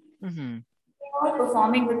mind. Mm-hmm. They're all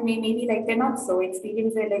performing with me, maybe like they're not so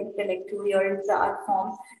experienced, they're like 2 years the art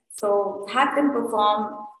form. So have them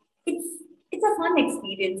perform. It's a fun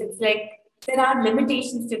experience. It's like there are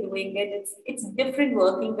limitations to doing it. It's different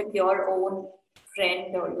working with your own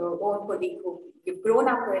friend or your own colleague who you've grown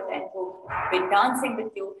up with and who've been dancing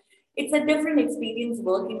with you. It's a different experience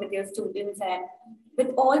working with your students and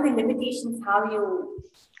with all the limitations, how you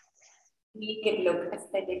make it look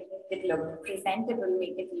aesthetic, make it look presentable,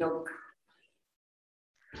 make it look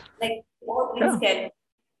like the audience Sure. can,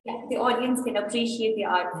 yeah, the audience can appreciate the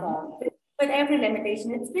art Mm-hmm. form. But every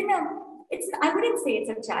limitation, I wouldn't say it's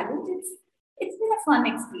a challenge. It's been a fun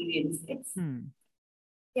experience.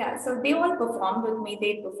 Yeah. So they all performed with me.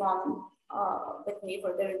 They performed with me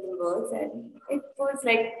for the rhythm works, and it was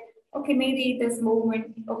like, okay, maybe this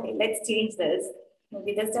movement. Okay, let's change this.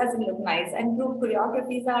 Maybe this doesn't look nice. And group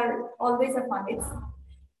choreographies are always a fun.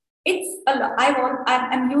 It's a lot.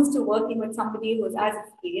 I'm used to working with somebody who's as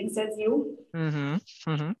experienced as you. Mm-hmm.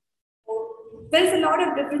 Mm-hmm. So there's a lot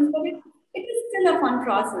of difference, but it is still a fun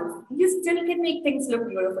process. You still can make things look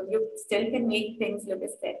beautiful. You still can make things look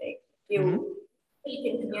aesthetic. Mm-hmm. You still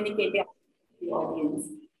can communicate to the audience.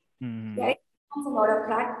 Mm-hmm. Yeah, it comes a lot of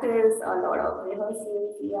practice, a lot of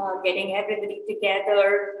rehearsals, yeah, getting everybody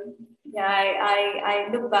together. Yeah, I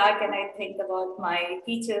look back and I think about my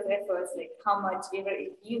teachers' efforts, like how much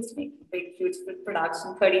we used to make big, huge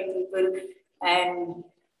production, 30 people. And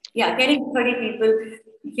yeah, getting 30 people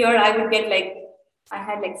here, I would get like, I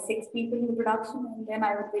had like 6 people in the production, and then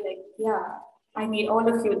I would be like, yeah, I need all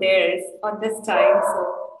of you there on this time.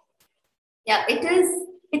 So yeah, it is,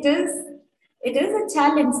 it is a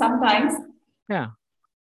challenge sometimes, Yeah.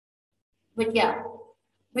 but yeah,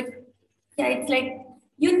 but yeah, it's like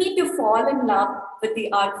you need to fall in love with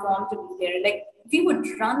the art form to be there. Like we would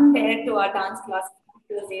run there to our dance class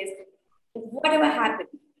those days, whatever happened,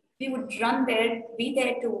 we would run there, be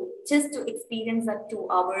there to just to experience that 2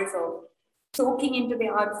 hours of soaking into the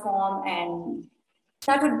art form, and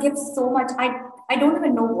that would give so much. I don't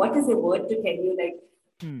even know what is the word to tell you, like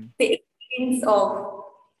Mm. the experience of,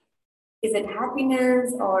 is it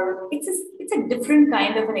happiness, or it's a different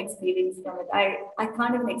kind of an experience from it. I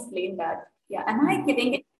can't even explain that. Yeah, am I Mm.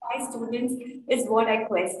 giving it to my students is what I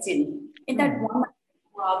question. In that Mm. 1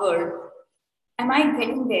 hour, am I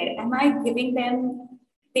getting there? Am I giving them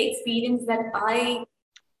the experience that I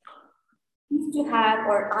used to have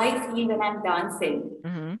or I feel when I'm dancing?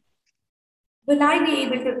 Mm-hmm. Will I be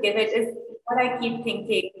able to give it? Is what I keep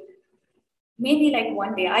thinking. Maybe like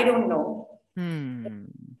one day, I don't know. Mm.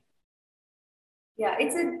 Yeah,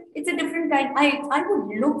 it's a different kind. I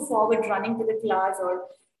would look forward running to the class, or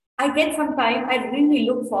I get some time. I really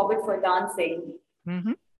look forward for dancing.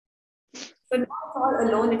 Mm-hmm. So now it's all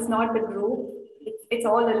alone. It's not the group. It's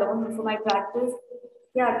all alone for my practice.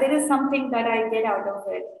 Yeah, there is something that I get out of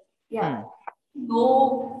it. Yeah, Mm.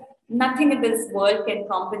 no, nothing in this world can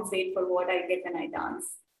compensate for what I get when I dance.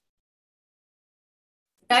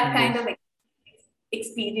 That kind Yes. of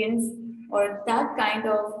experience, or that kind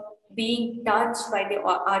of being touched by the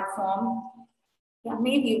art form, yeah,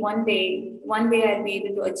 maybe one day I'll be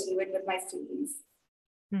able to achieve it with my students.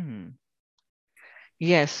 Mm.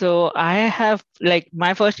 Yes, so I have like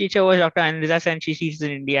my first teacher was Dr. Anilita Sen. She teaches in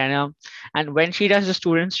Indiana, and when she does the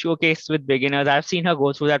students showcase with beginners, I've seen her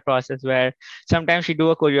go through that process where sometimes she do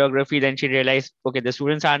a choreography, then she realized okay the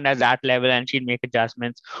students aren't at that level, and she'd make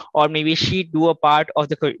adjustments, or maybe she'd do a part of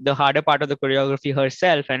the harder part of the choreography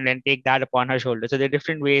herself, and then take that upon her shoulder. So there are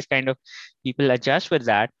different ways kind of people adjust with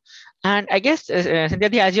that. And I guess,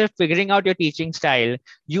 Cynthia, as you're figuring out your teaching style,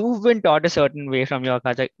 you've been taught a certain way from your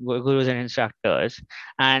gurus and instructors,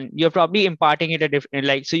 and you're probably imparting it a different,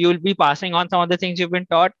 like, so you'll be passing on some of the things you've been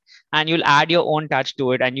taught, and you'll add your own touch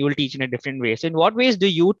to it, and you'll teach in a different way. So, in what ways do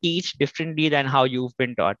you teach differently than how you've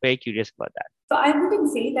been taught? Very curious about that. So I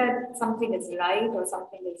wouldn't say that something is right or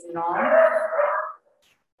something is wrong.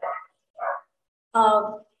 Uh,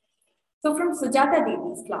 so from Sujata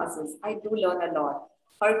Devi's classes, I do learn a lot.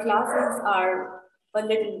 Her classes are a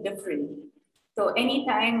little different. So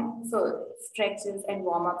anytime, so stretches and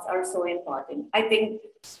warm-ups are so important. I think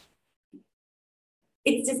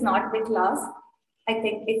it's just not the class. I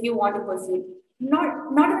think if you want to pursue,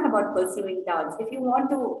 not even about pursuing dance, if you want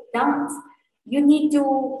to dance, you need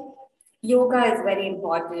to, yoga is very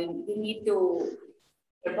important. You need to,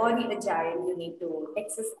 your body agile, you need to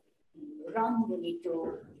exercise, run, you need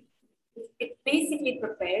to, it basically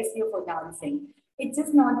prepares you for dancing. It's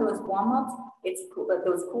just not those warm-ups, it's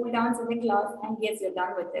those cool downs in the class, and yes, you're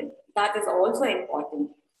done with it. That is also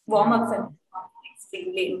important. Warm-ups are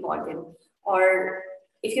extremely important. Or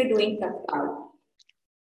if you're doing tatkal,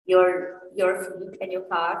 your feet and your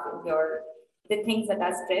calf and your the things that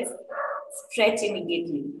are stressed, stretch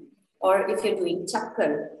immediately. Or if you're doing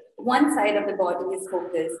chakkar, one side of the body is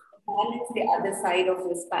focused, balance the other side of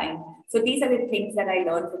your spine. So these are the things that I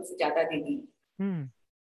learned from Sujata Devi.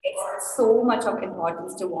 It's so much of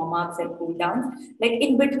importance to warm ups and cool downs. Like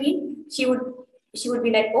in between, she would be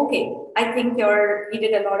like, okay, I think you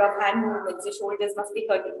did a lot of hand movements, your shoulders must be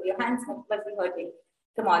hurting, your hands must be hurting.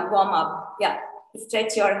 Come on, warm up. Yeah.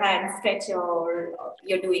 Stretch your hands, stretch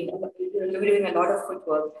you're doing a lot of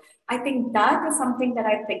footwork. I think that is something that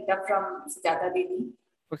I picked up from Sujata Devi.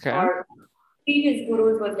 Okay. Or previous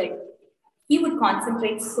gurus was like, he would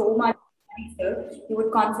concentrate so much he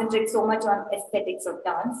would concentrate so much on aesthetics of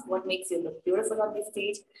dance, what makes you look beautiful on the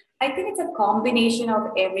stage. I think it's a combination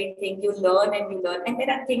of everything. You learn and you learn. And there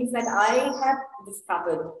are things that I have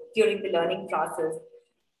discovered during the learning process.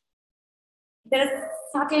 There are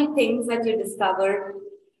subtle things that you discover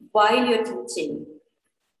while you're teaching.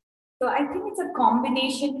 So I think it's a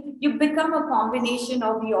combination. You become a combination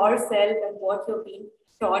of yourself and what you're being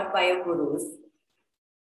taught by your gurus.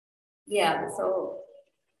 Yeah, so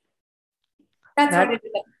that's what it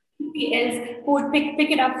is. Somebody else who would pick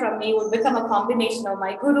it up from me would become a combination of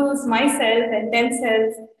my gurus, myself, and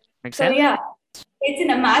themselves. Makes So sense? yeah, it's an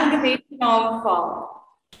amalgamation of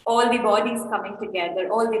all the bodies coming together,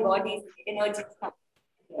 all the bodies, energies coming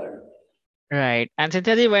together. Right. And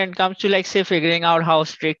Cynthia, when it comes to like say figuring out how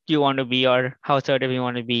strict you want to be or how assertive you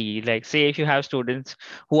want to be, like say if you have students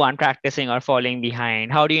who aren't practicing or falling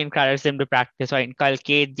behind, how do you encourage them to practice or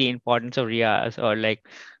inculcate the importance of riyas or like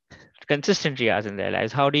consistent riyas in their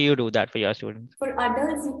lives? How do you do that for your students? For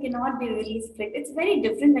adults, you cannot be really strict. It's very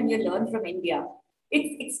different when you learn from India.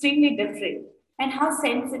 It's extremely different. And how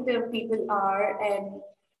sensitive people are. And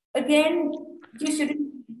again, you shouldn't,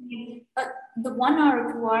 the 1 hour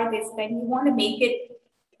or 2 hour they spend, you want to make it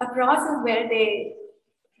a process where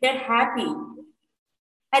they're happy.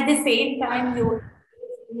 At the same time, you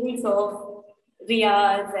rules of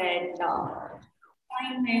riyas and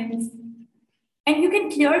assignments. And you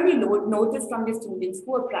can clearly notice from the students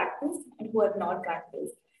who have practiced and who have not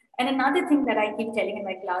practiced. And another thing that I keep telling in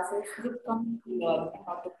my classes, you come to learn and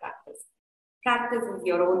not to practice. Practice is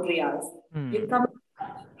your own riyas. You come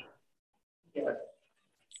here.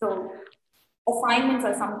 So assignments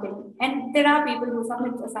are something, and there are people who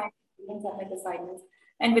submit assignments.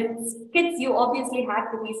 And with kids, you obviously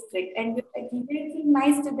have to be strict. And you're like, anything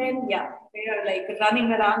nice to them, yeah. They are like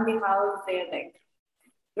running around the house, they're like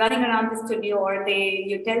running around the studio, or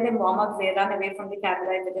you tell them warm up, they run away from the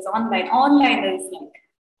camera if it is online. Online is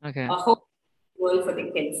like a whole world for the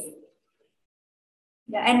kids.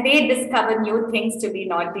 Yeah, and they discover new things to be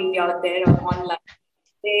naughty out there or online.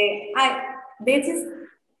 They just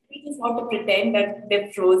want to pretend that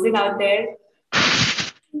they're frozen out there.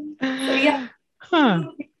 So yeah,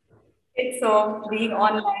 it's of being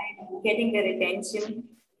online, getting their attention.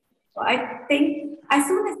 So I think as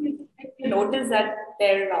soon as you notice that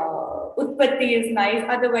their utpatti is nice,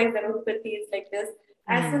 otherwise their utpatti is like this.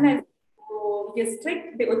 As soon as you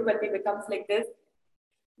strict, the utpatti becomes like this.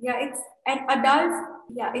 Yeah, and adults.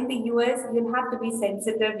 Yeah, in the US, you'll have to be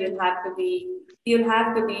sensitive. You'll have to be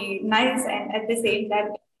nice, and at the same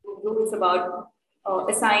time, rules about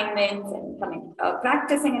assignments and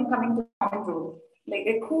practicing and coming to common rule.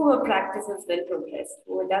 Like whoever practices will progress.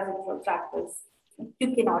 Whoever doesn't practice,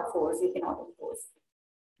 you cannot force. You cannot enforce.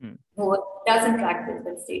 Whoever doesn't practice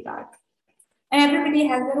will stay back. And everybody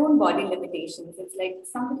has their own body limitations. It's like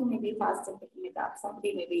somebody may be faster picking it up,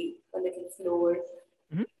 somebody may be a little slower.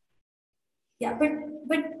 Yeah, but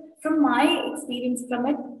from my experience from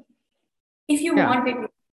it, if you want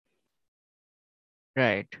it,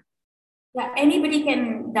 right? Yeah, anybody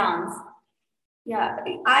can dance. Yeah,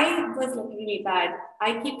 I was like really bad.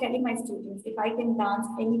 I keep telling my students, if I can dance,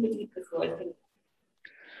 anybody in this world can.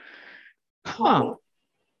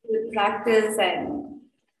 Practice and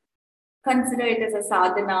consider it as a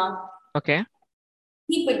sadhana. Okay.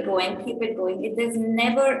 Keep it going, keep it going. There's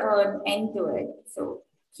never an end to it. So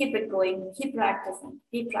keep it going, keep practicing,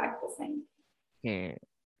 keep practicing. Okay.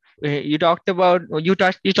 You talked about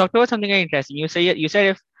something very interesting. You said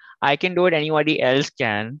if I can do it, anybody else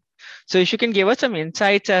can. So if you can give us some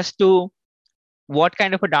insights as to what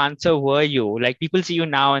kind of a dancer were you? Like people see you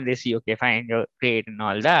now and they see, okay, fine, you're great and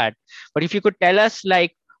all that. But if you could tell us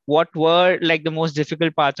like what were like the most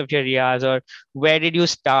difficult parts of your riyaz, or where did you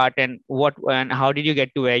start and what and how did you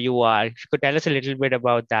get to where you are? If you could tell us a little bit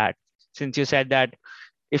about that, since you said that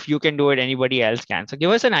if you can do it, anybody else can. So give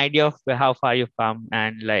us an idea of how far you've come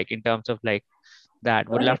and like in terms of like that.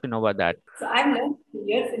 Would love to know about that. So I've learned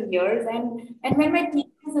years and years, and when my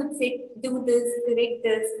teachers would say, "Do this,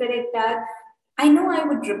 correct that," I know I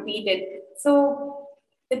would repeat it. So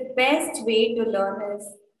the best way to learn is,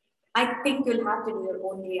 I think you'll have to do your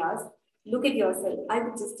own riyas. Look at yourself. I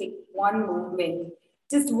would just take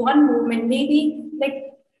just one movement, maybe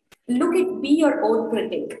like look at, be your own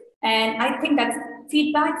critic. And I think that's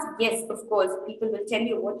feedbacks. Yes, of course, people will tell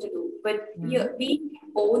you what to do, but being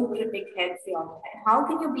your own critic helps you out. And how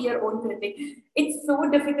can you be your own critic? It's so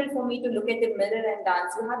difficult for me to look at the mirror and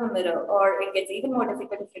dance. You have a mirror, or it gets even more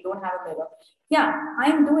difficult if you don't have a mirror. Yeah, I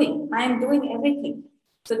am doing everything.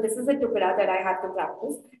 So this is a tukra that I have to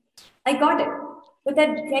practice. I got it. But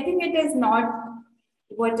that getting it is not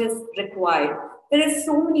what is required. There are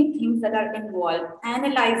so many things that are involved.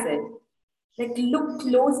 Analyze it. Like look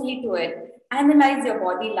closely to it. Analyze your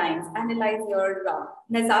body lines. Analyze your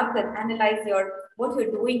nazakat. Analyze your what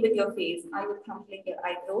you're doing with your face. Are you crumpling your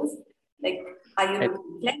eyebrows? Like, are you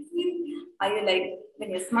looking flexy? Are you like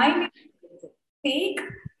when you're smiling? Is it fake?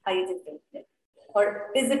 Are you just doing it? Or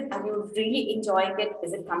is it? Are you really enjoying it?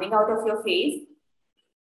 Is it coming out of your face?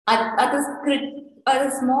 Are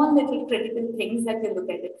the small little critical things that you look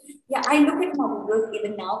at it. Yeah, I look at my videos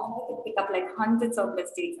even now and I can pick up like hundreds of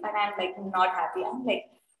mistakes and I'm like not happy. I'm like,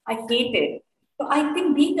 I hate it. So I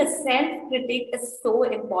think being a self-critic is so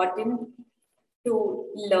important to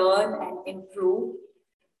learn and improve.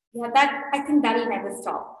 Yeah, that I think that'll never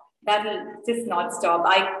stop. That'll just not stop.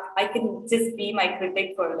 I can just be my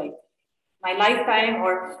critic for like my lifetime,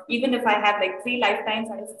 or even if I have like 3 lifetimes,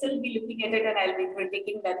 I'll still be looking at it and I'll be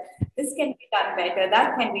critiquing that this can be done better,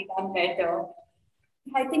 that can be done better.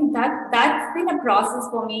 I think that's been a process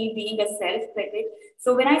for me being a self-critic.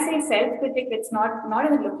 So when I say self-critic, it's not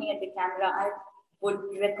even looking at the camera. I would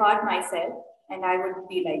record myself and I would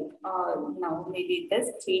be like, no, maybe this,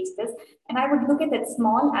 change this. And I would look at that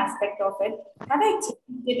small aspect of it. Have I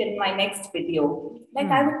changed it in my next video? Like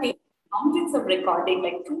I would take hundreds of recording,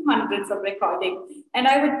 like 200s of recording, and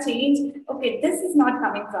I would change, okay, this is not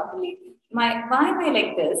coming properly. Why am I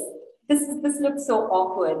like this? This looks so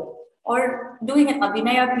awkward. Or doing an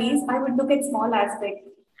Abhinaya piece, I would look at small aspects.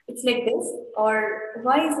 It's like this, or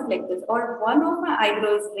why is it like this? Or one of my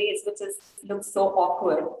eyebrows raised, which is looks so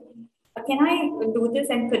awkward. Can I do this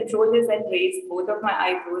and control this and raise both of my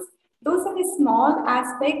eyebrows? Those are the small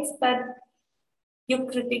aspects that you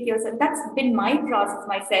critique yourself. That's been my process,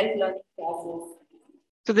 my self-learning process.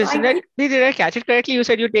 So this did I catch it correctly? You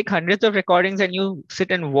said you take hundreds of recordings and you sit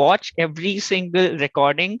and watch every single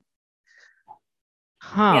recording.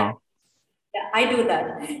 Huh. Yeah, I do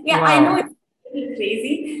that. Yeah, wow. I know it's really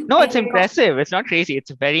crazy. No, it's impressive. It's not crazy.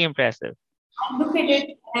 It's very impressive. I look at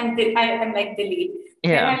it and I'm like delete.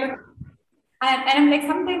 Yeah. Then I look and I'm like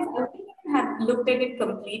sometimes I don't even have looked at it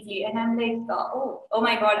completely, and I'm like, oh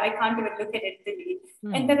my god, I can't even look at it delete.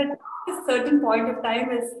 And then at a certain point of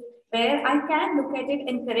time is where I can look at it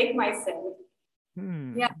and correct myself.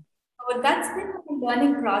 Yeah. So that's been a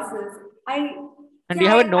learning process. And do you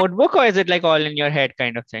have a notebook, or is it like all in your head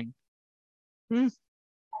kind of thing?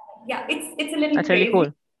 Yeah, it's a little That's crazy. really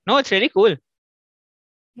cool. No, it's really cool.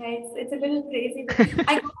 Yeah, it's a little crazy.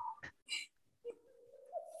 But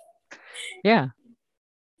yeah.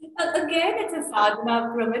 Again, it's a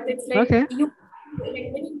sadhana from it. It's like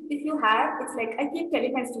if you have, it's like I keep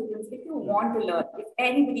telling my students, if you want to learn, if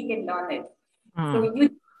anybody can learn it, so you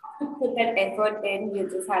have to put that effort in. You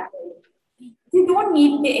just have to. You don't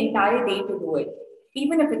need the entire day to do it.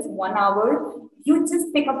 Even if it's 1 hour, you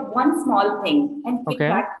just pick up one small thing and keep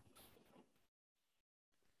practicing.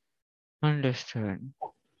 Understood.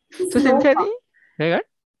 So Cynthia,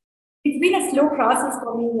 it's been a slow process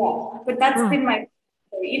for me, but that's been my.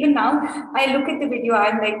 Even now, I look at the video,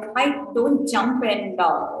 I'm like, I don't jump and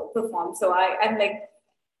perform. So I'm like,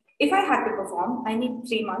 if I have to perform, I need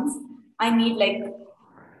 3 months. I need like,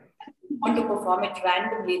 I want to perform it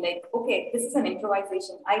randomly. Like, okay, this is an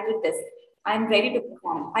improvisation. I did this. I'm ready to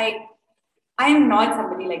perform. I am not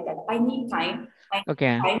somebody like that. I need time. I need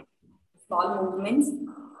time, small movements.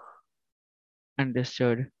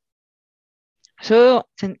 Understood. So,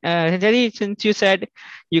 since you said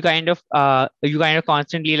you kind of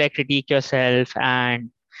constantly like critique yourself and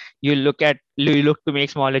you look to make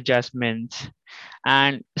small adjustments.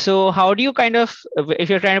 And so how do you kind of, if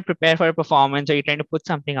you're trying to prepare for a performance or you're trying to put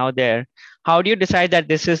something out there, how do you decide that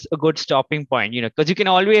this is a good stopping point? Because you can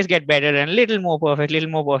always get better and a little more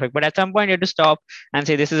perfect, but at some point you have to stop and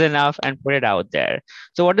say this is enough and put it out there.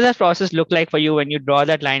 So what does that process look like for you when you draw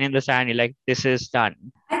that line in the sand? You're like, this is done.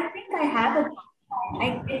 I think I have a time.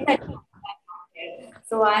 I get that there.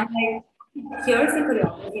 So I'm like, here's the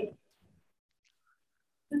choreography.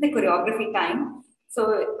 This is the choreography time.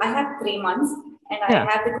 So I have 3 months, and I Yeah.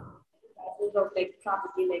 have the classes of like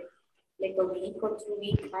probably like a week or 2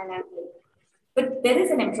 weeks, and I'm like, but there is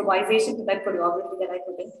an improvisation to that choreography that I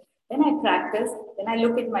put in. Then I practice, then I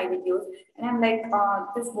look at my videos, and I'm like,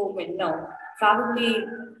 this movement, no, probably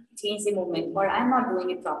change the movement, or I'm not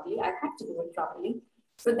doing it properly. I have to do it properly.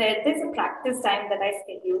 So there's a practice time that I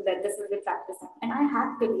schedule that this is the practice time, and I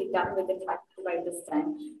have to be done with the practice by this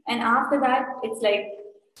time. And after that, it's like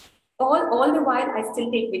all the while I still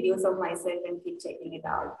take videos of myself and keep checking it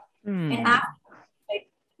out. And after, like,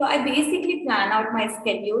 so I basically plan out my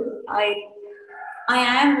schedule. I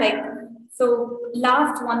am like, so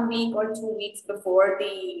last 1 week or 2 weeks before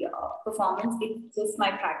the performance, it's just my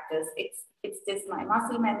practice. It's just my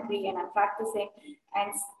muscle memory, and I'm practicing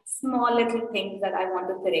and small little things that I want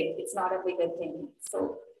to correct. It's not a bigger thing.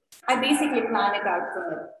 So I basically plan it out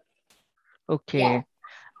from it. Okay. Yeah.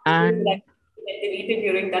 And That deleted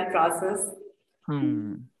during that process.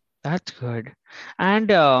 that's good. And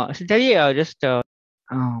Cynthia, just yeah,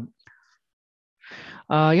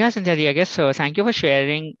 Cynthia, I guess so. Thank you for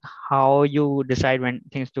sharing how you decide when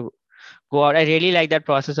things to go out. I really like that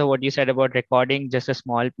process of what you said about recording just a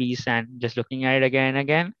small piece and just looking at it again and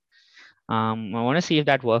again. I want to see if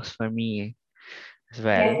that works for me as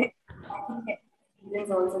well. Yeah, I think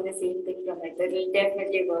there's also the same thing from it. That will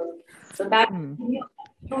definitely work. So that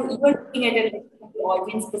you're looking at it from the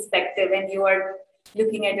audience perspective, and you are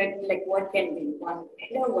looking at it like what can be one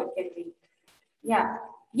better, what can be. Yeah,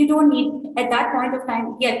 you don't need at that point of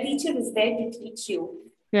time. Yeah, teacher is there to teach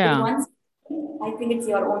you, but Yeah, once I think it's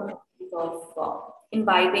your own practice of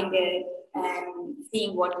imbibing it and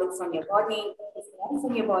seeing what looks on your body, what is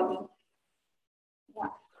on your body. Yeah.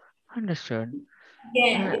 understood.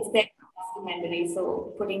 Again, Uh, it's that muscle memory.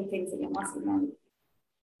 So putting things in your muscle memory.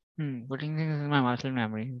 Putting things in my muscle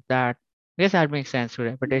memory. That, I guess that makes sense to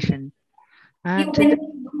repetition. You And when you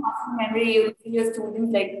do muscle memory, you see your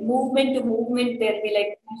students like movement to movement, they'll be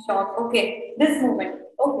like shocked. Okay, this movement.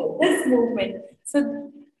 Okay, this movement.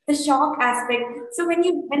 So the shock aspect. So when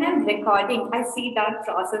I'm recording, I see that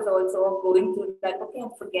process also of going through that. Okay,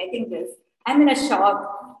 I'm forgetting this. I'm in a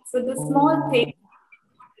shock. So the small oh, thing.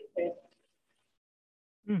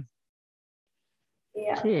 hmm,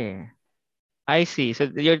 Yeah. okay. I see. So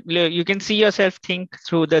you can see yourself think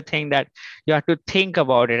through the thing that you have to think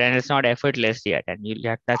about it, and it's not effortless yet, and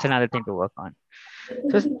that's another thing to work on.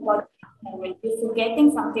 You're So, thinking about the moment. You're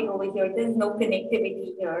forgetting something over here. There's no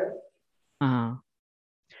connectivity here. uh,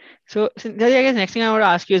 Cynthia, I guess next thing I want to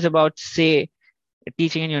ask you is about, say,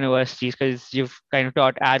 teaching in universities, because you've kind of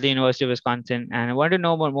taught at the University of Wisconsin, and I want to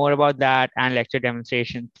know more about that and lecture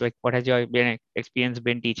demonstrations. Like, what has your experience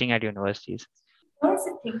been teaching at universities? Here's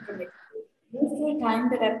the thing from it. Most of the time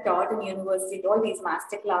that I've taught in university, all these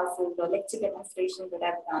master classes or lecture demonstrations that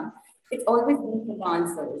I've done, it's always been for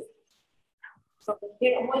dancers. So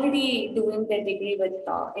they're already doing their degree with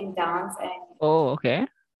in dance, and Oh, okay.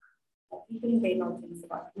 people they know things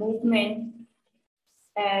about movement.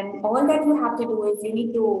 And all that you have to do is you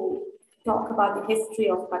need to talk about the history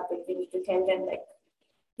of Kathak. You need to tell them like,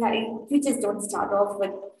 yeah, you just don't start off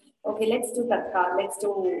with, okay, let's do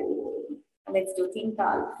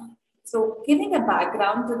Tinkal. So giving a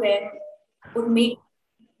background to them would make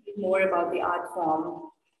more about the art form.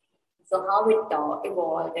 So how it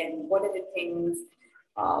evolved and what are the things,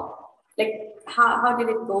 uh, like how did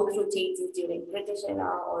it go through changes during British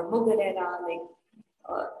era or Mughal era?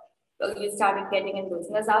 Like you started getting into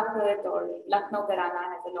Nazakat or Lucknow Gharana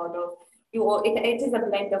has a lot of it is a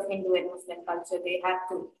blend of Hindu and Muslim culture. They have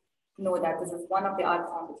to know that this is one of the art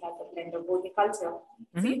forms which has a blend of both the culture. So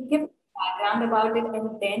Mm-hmm. you give background about it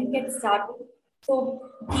and then get started. So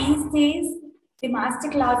these days, the master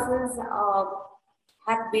classes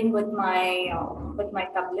have been with my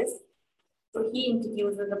tablis. So he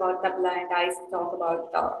introduces about tabla, and I talk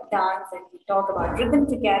about dance, and we talk about rhythm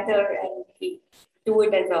together, and we do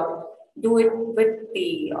it do it with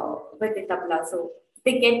the tabla. So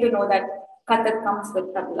they get to know that Kathak comes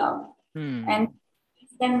with tabla, and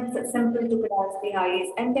it's then simple to pronounce the highs,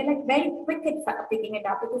 and they're like very quick at picking it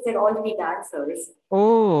up because they're already dancers.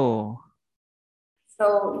 Oh,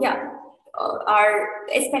 So yeah, our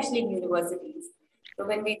especially in universities. So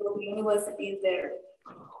when we go to universities there,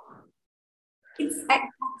 it's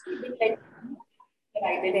actually been like that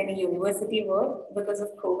I did any university work because of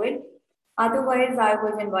COVID. Otherwise, I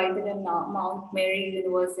was invited in Mount Mary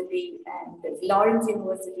University and there's Lawrence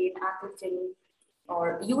University in Appleton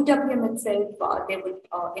or UWM itself. They would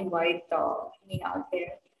invite me out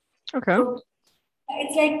there. Okay. So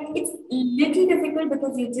it's like it's little difficult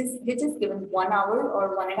because you're just given 1 hour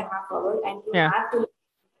or 1.5 hours, and you Yeah. have to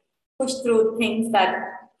push through things that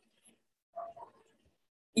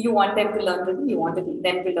you want them to learn to do. You want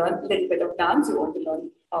them to learn a little bit of dance. You want to learn.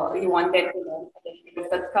 You want them to learn a little bit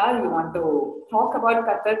of Kathak. You want to talk about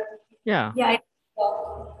Kathak. Yeah. Yeah,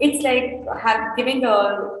 it's like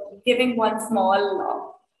giving one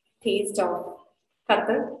small taste of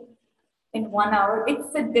Kathak in 1 hour.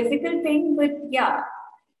 It's a difficult thing, but yeah,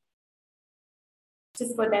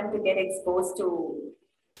 just for them to get exposed to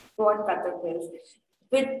what Kathak is.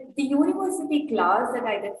 With the university class that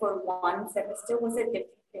I did for one semester was a different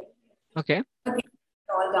thing. Okay. Again,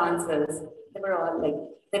 all dancers. They were all like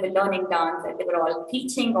they were learning dance and they were all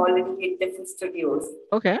teaching already in different studios.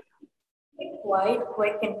 Okay. Like quite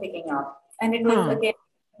quick in picking up. And it was Huh. again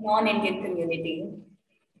non-Indian community.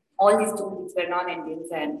 All these students were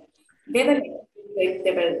non-Indians and they were like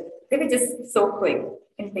they were just so quick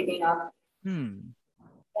in picking up. Hmm.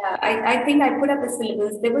 Yeah, I think I put up a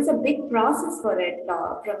syllabus. There was a big process for it.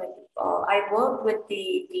 From it. I worked with the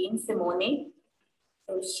Dean Simone.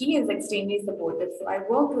 So she is extremely supportive. So I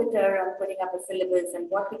worked with her on putting up a syllabus and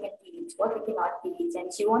what we can teach, what we cannot teach.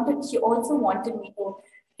 And she also wanted me to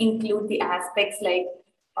include the aspects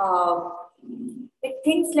uh, like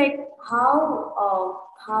things like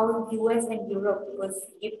how US and Europe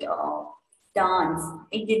perceived dance,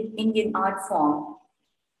 Indian art form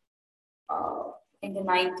uh, in the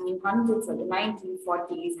 1900s or the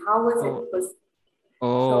 1940s. How was Oh. it perceived? So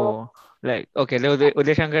Oh. Like okay, the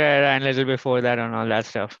Uday Shankar era and a little before that and all that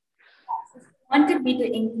stuff. she wanted me to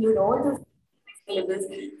include all those syllabus.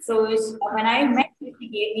 So when I met her, she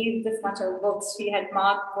gave me this much of books. She had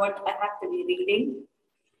marked what I have to be reading.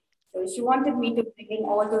 So she wanted me to bring in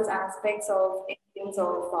all those aspects of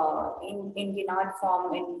Indian art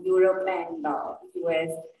form in Europe and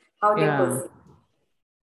US, how they Yeah. perceive.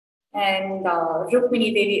 And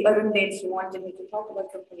Rukmini Devi, Arun Dev, she wanted me to talk about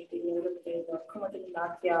Rukmini Devi, Arun Dev, Kumathini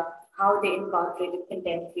Natya, how they incorporated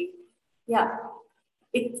contemporary. Yeah,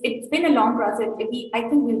 it's been a long process. I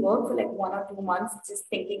think we worked for like 1 or 2 months just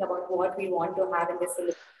thinking about what we want to have in the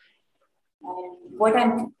syllabus and what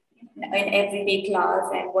I'm in everyday class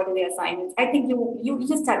and what are the assignments. I think you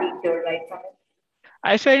just studied here, right? From it.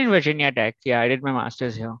 I studied in Virginia Tech. Yeah, I did my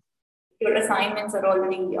master's here. Your assignments are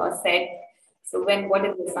already set. So what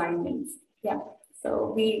are the assignments? Yeah.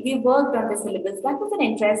 So we worked on the syllabus. That was an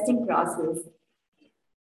interesting process.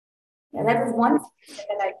 Yeah, that was one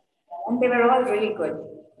that I and they were all really good.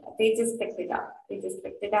 They just picked it up. They just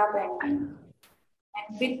picked it up and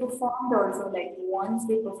we performed also. Like once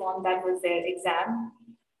we performed, that was their exam.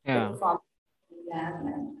 They Yeah. performed the exam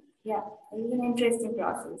and yeah, it was an interesting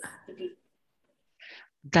process to teach.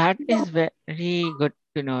 That is very good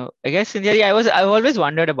to know. I guess Cynthia, I've always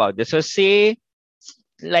wondered about this. So say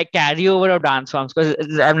like carryover of dance forms,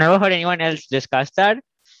 because I've never heard anyone else discuss that.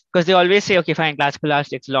 Because they always say, okay, fine, classical arts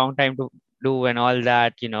takes a long time to do and all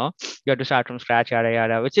that, you have to start from scratch, yada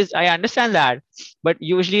yada, which is I understand that. But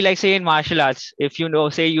usually, like say in martial arts, if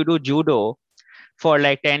say you do judo for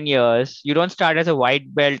like 10 years, you don't start as a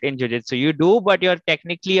white belt in jiu-jitsu. You do, but you're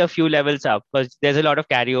technically a few levels up because there's a lot of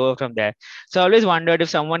carryover from there. So I always wondered if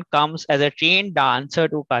someone comes as a trained dancer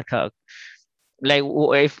to Kathak, like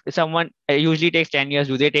if someone usually takes 10 years,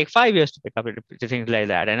 do they take 5 years to pick up things like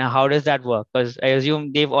that? And how does that work? Because I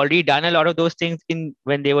assume they've already done a lot of those things in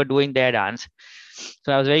when they were doing their dance.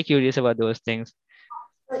 So I was very curious about those things.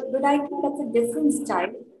 But I think that's a different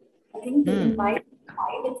style. I think the Hmm. invite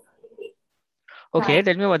style is Okay, time.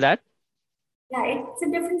 tell me about that. Yeah, it's a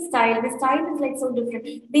different style. The style is like so different.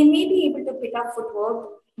 They may be able to pick up footwork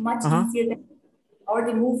much Uh-huh. easier than or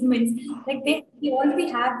the movements. Like they already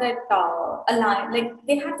have that align. Like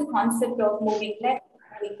they have the concept of moving left,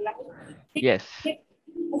 moving right. Yes. They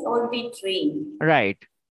has already trained. Right.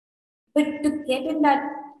 But to get in that,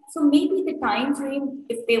 so maybe the time frame,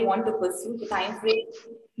 if they want to pursue the time frame,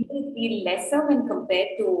 will be lesser when compared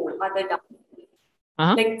to other dancers.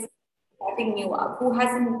 Uh-huh. Like starting new up, who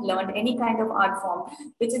hasn't learned any kind of art form,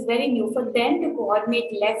 which is very new. For them to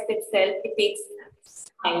coordinate left itself, it takes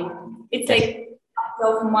time. It's Yes. like a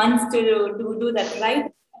couple of months to do that.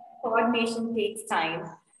 Right coordination takes time.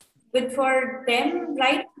 But for them,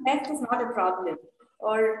 right left is not a problem.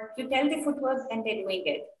 Or you tell the footwork and they're doing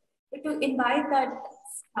it. But to invite that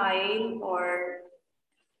style or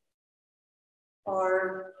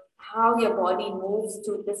or how your body moves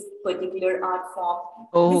to this particular art form.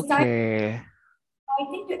 The style, Okay. I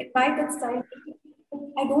think to apply that style,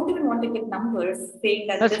 I don't even want to give numbers saying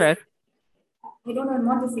that That's this, fair. I don't even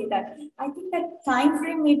want to say that. I think that time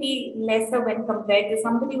frame may be lesser when compared to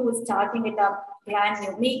somebody who is starting it up brand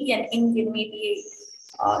new, maybe an Indian, maybe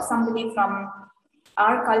somebody from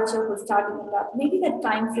our culture who's starting it up. Maybe the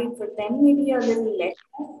time frame for them may be a little less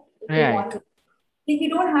if they Right. want to. If you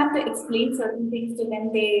don't have to explain certain things to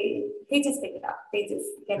them, they just pick it up. They just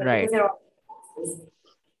get it because Right. they're all.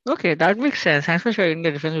 Okay, that makes sense. Thanks for sharing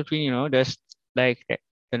the difference between, just like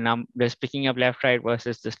just picking up left, right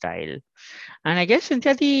versus the style. And I guess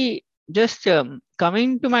Cynthia, the just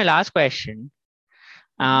coming to my last question,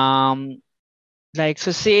 Mhm. um, like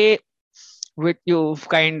so say with you've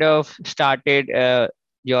kind of started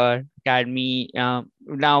your academy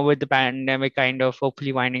now with the pandemic kind of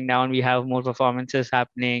hopefully winding down, we have more performances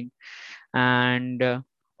happening and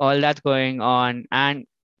all that's going on. And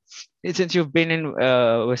since you've been in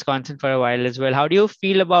Wisconsin for a while as well, how do you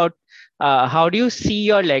feel about how do you see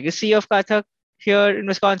your legacy of Kathak here in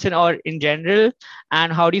Wisconsin or in general?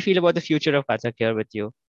 And how do you feel about the future of Kathak here with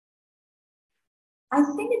you? I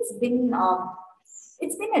think it's been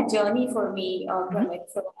a journey for me, Mhm. Pramit.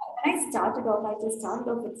 So when I just started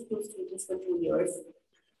off with two students for 2 years.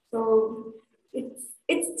 So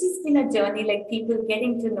it's just been a journey, like people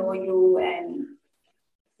getting to know you and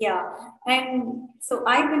yeah. And so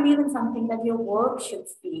I believe in something that your work should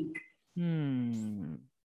speak, Hmm.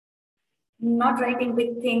 not writing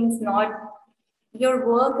big things, not your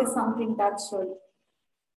work is something that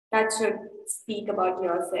should speak about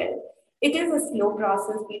yourself. It is a slow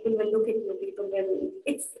process. People will look at you. People will.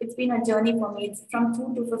 It's been a journey for me. It's from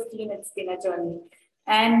 2 to 15. It's been a journey,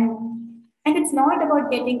 and it's not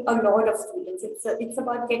about getting a lot of students. It's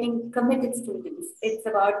about getting committed students. It's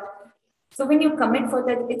about so when you commit for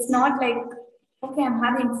that, it's not like okay, I'm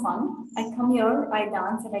having fun. I come here, I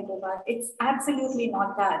dance, and I go back. It's absolutely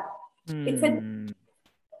not that. It's a Hmm.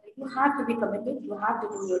 you have to be committed. You have to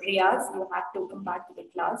do your riyas. You have to come back to the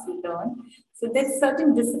class. You learn. So there's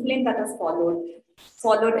certain discipline that is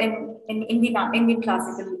followed in Indian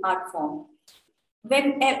classical art form.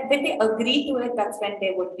 When they agree to it, that's when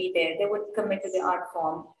they would be there. They would commit to the art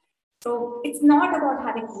form. So it's not about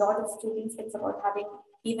having a lot of students. It's about having,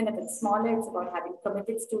 even if it's smaller, it's about having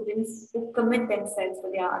committed students who commit themselves to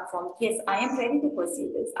the art form. Yes, I am ready to pursue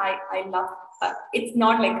this. I love. It's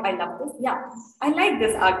not like I love this. Yeah, I like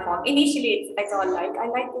this art form. Initially, it's all like I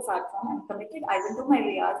like this art form. I'm committed. I will do my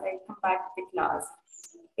riyas. I come back to the class.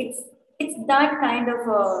 It's it's that kind of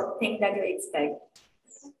a thing that you expect.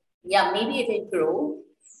 Yeah, maybe it'll grow.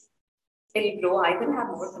 I will have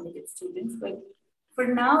more committed students, but for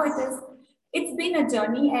now it's been a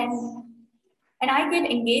journey and I get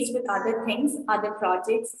engaged with other things, other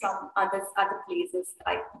projects from other places.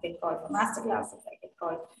 I get called for master classes, I get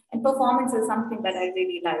called. And performance is something that I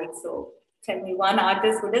really like. So tell me one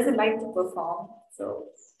artist who doesn't like to perform. So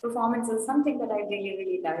performance is something that I really,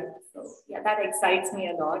 really like. So yeah, that excites me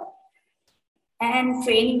a lot. And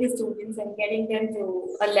training the students and getting them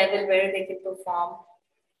to a level where they can perform.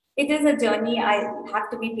 It is a journey. I have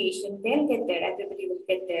to be patient. They'll get there. Everybody will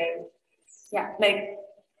get there. Yeah, like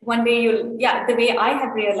one day you'll, yeah, the way I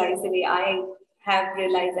have realized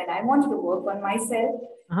that I wanted to work on myself,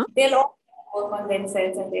 Uh-huh. they'll all work on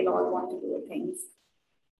themselves and they'll all want to do things.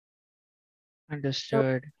 So,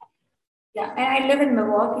 Understood. yeah, and I live in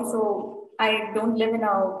Milwaukee, so I don't live in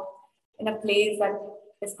a place that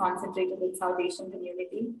is concentrated with South Asian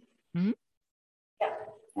community. Mhm. Yeah,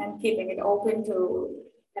 and keeping it open to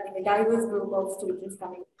having a diverse group of students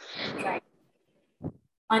coming and trying to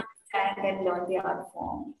understand and learn the art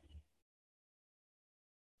form.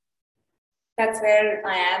 That's where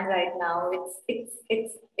I am right now.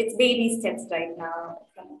 It's baby steps right now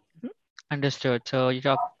from Mhm. Understood. So you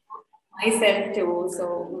talk. myself too.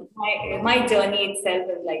 So my journey itself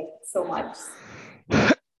is like so much.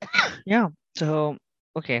 Yeah. So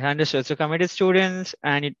okay, understood. So committed students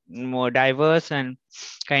and more diverse and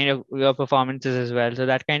kind of your performances as well. So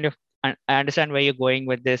that kind of I understand where you're going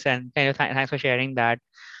with this and kind of thanks for sharing that.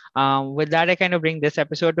 With that, I kind of bring this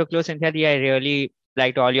episode to a close. Cynthia, I really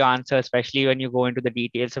liked all your answers, especially when you go into the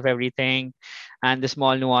details of everything and the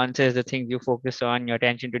small nuances, the things you focus on, your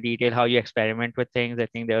attention to detail, how you experiment with things. I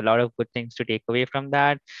think there are a lot of good things to take away from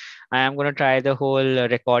that. I am going to try the whole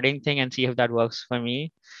recording thing and see if that works for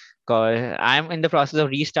me because I'm in the process of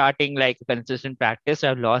restarting like consistent practice.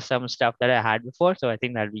 I've lost some stuff that I had before, so I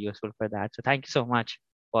think that'll be useful for that. So thank you so much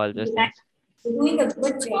for all those things. You're doing a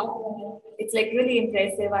good job. It's like really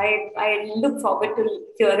impressive. I look forward to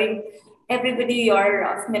hearing everybody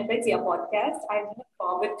your snippets, your podcast. I look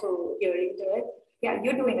forward to hearing to it. Yeah,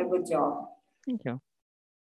 you're doing a good job. Thank you.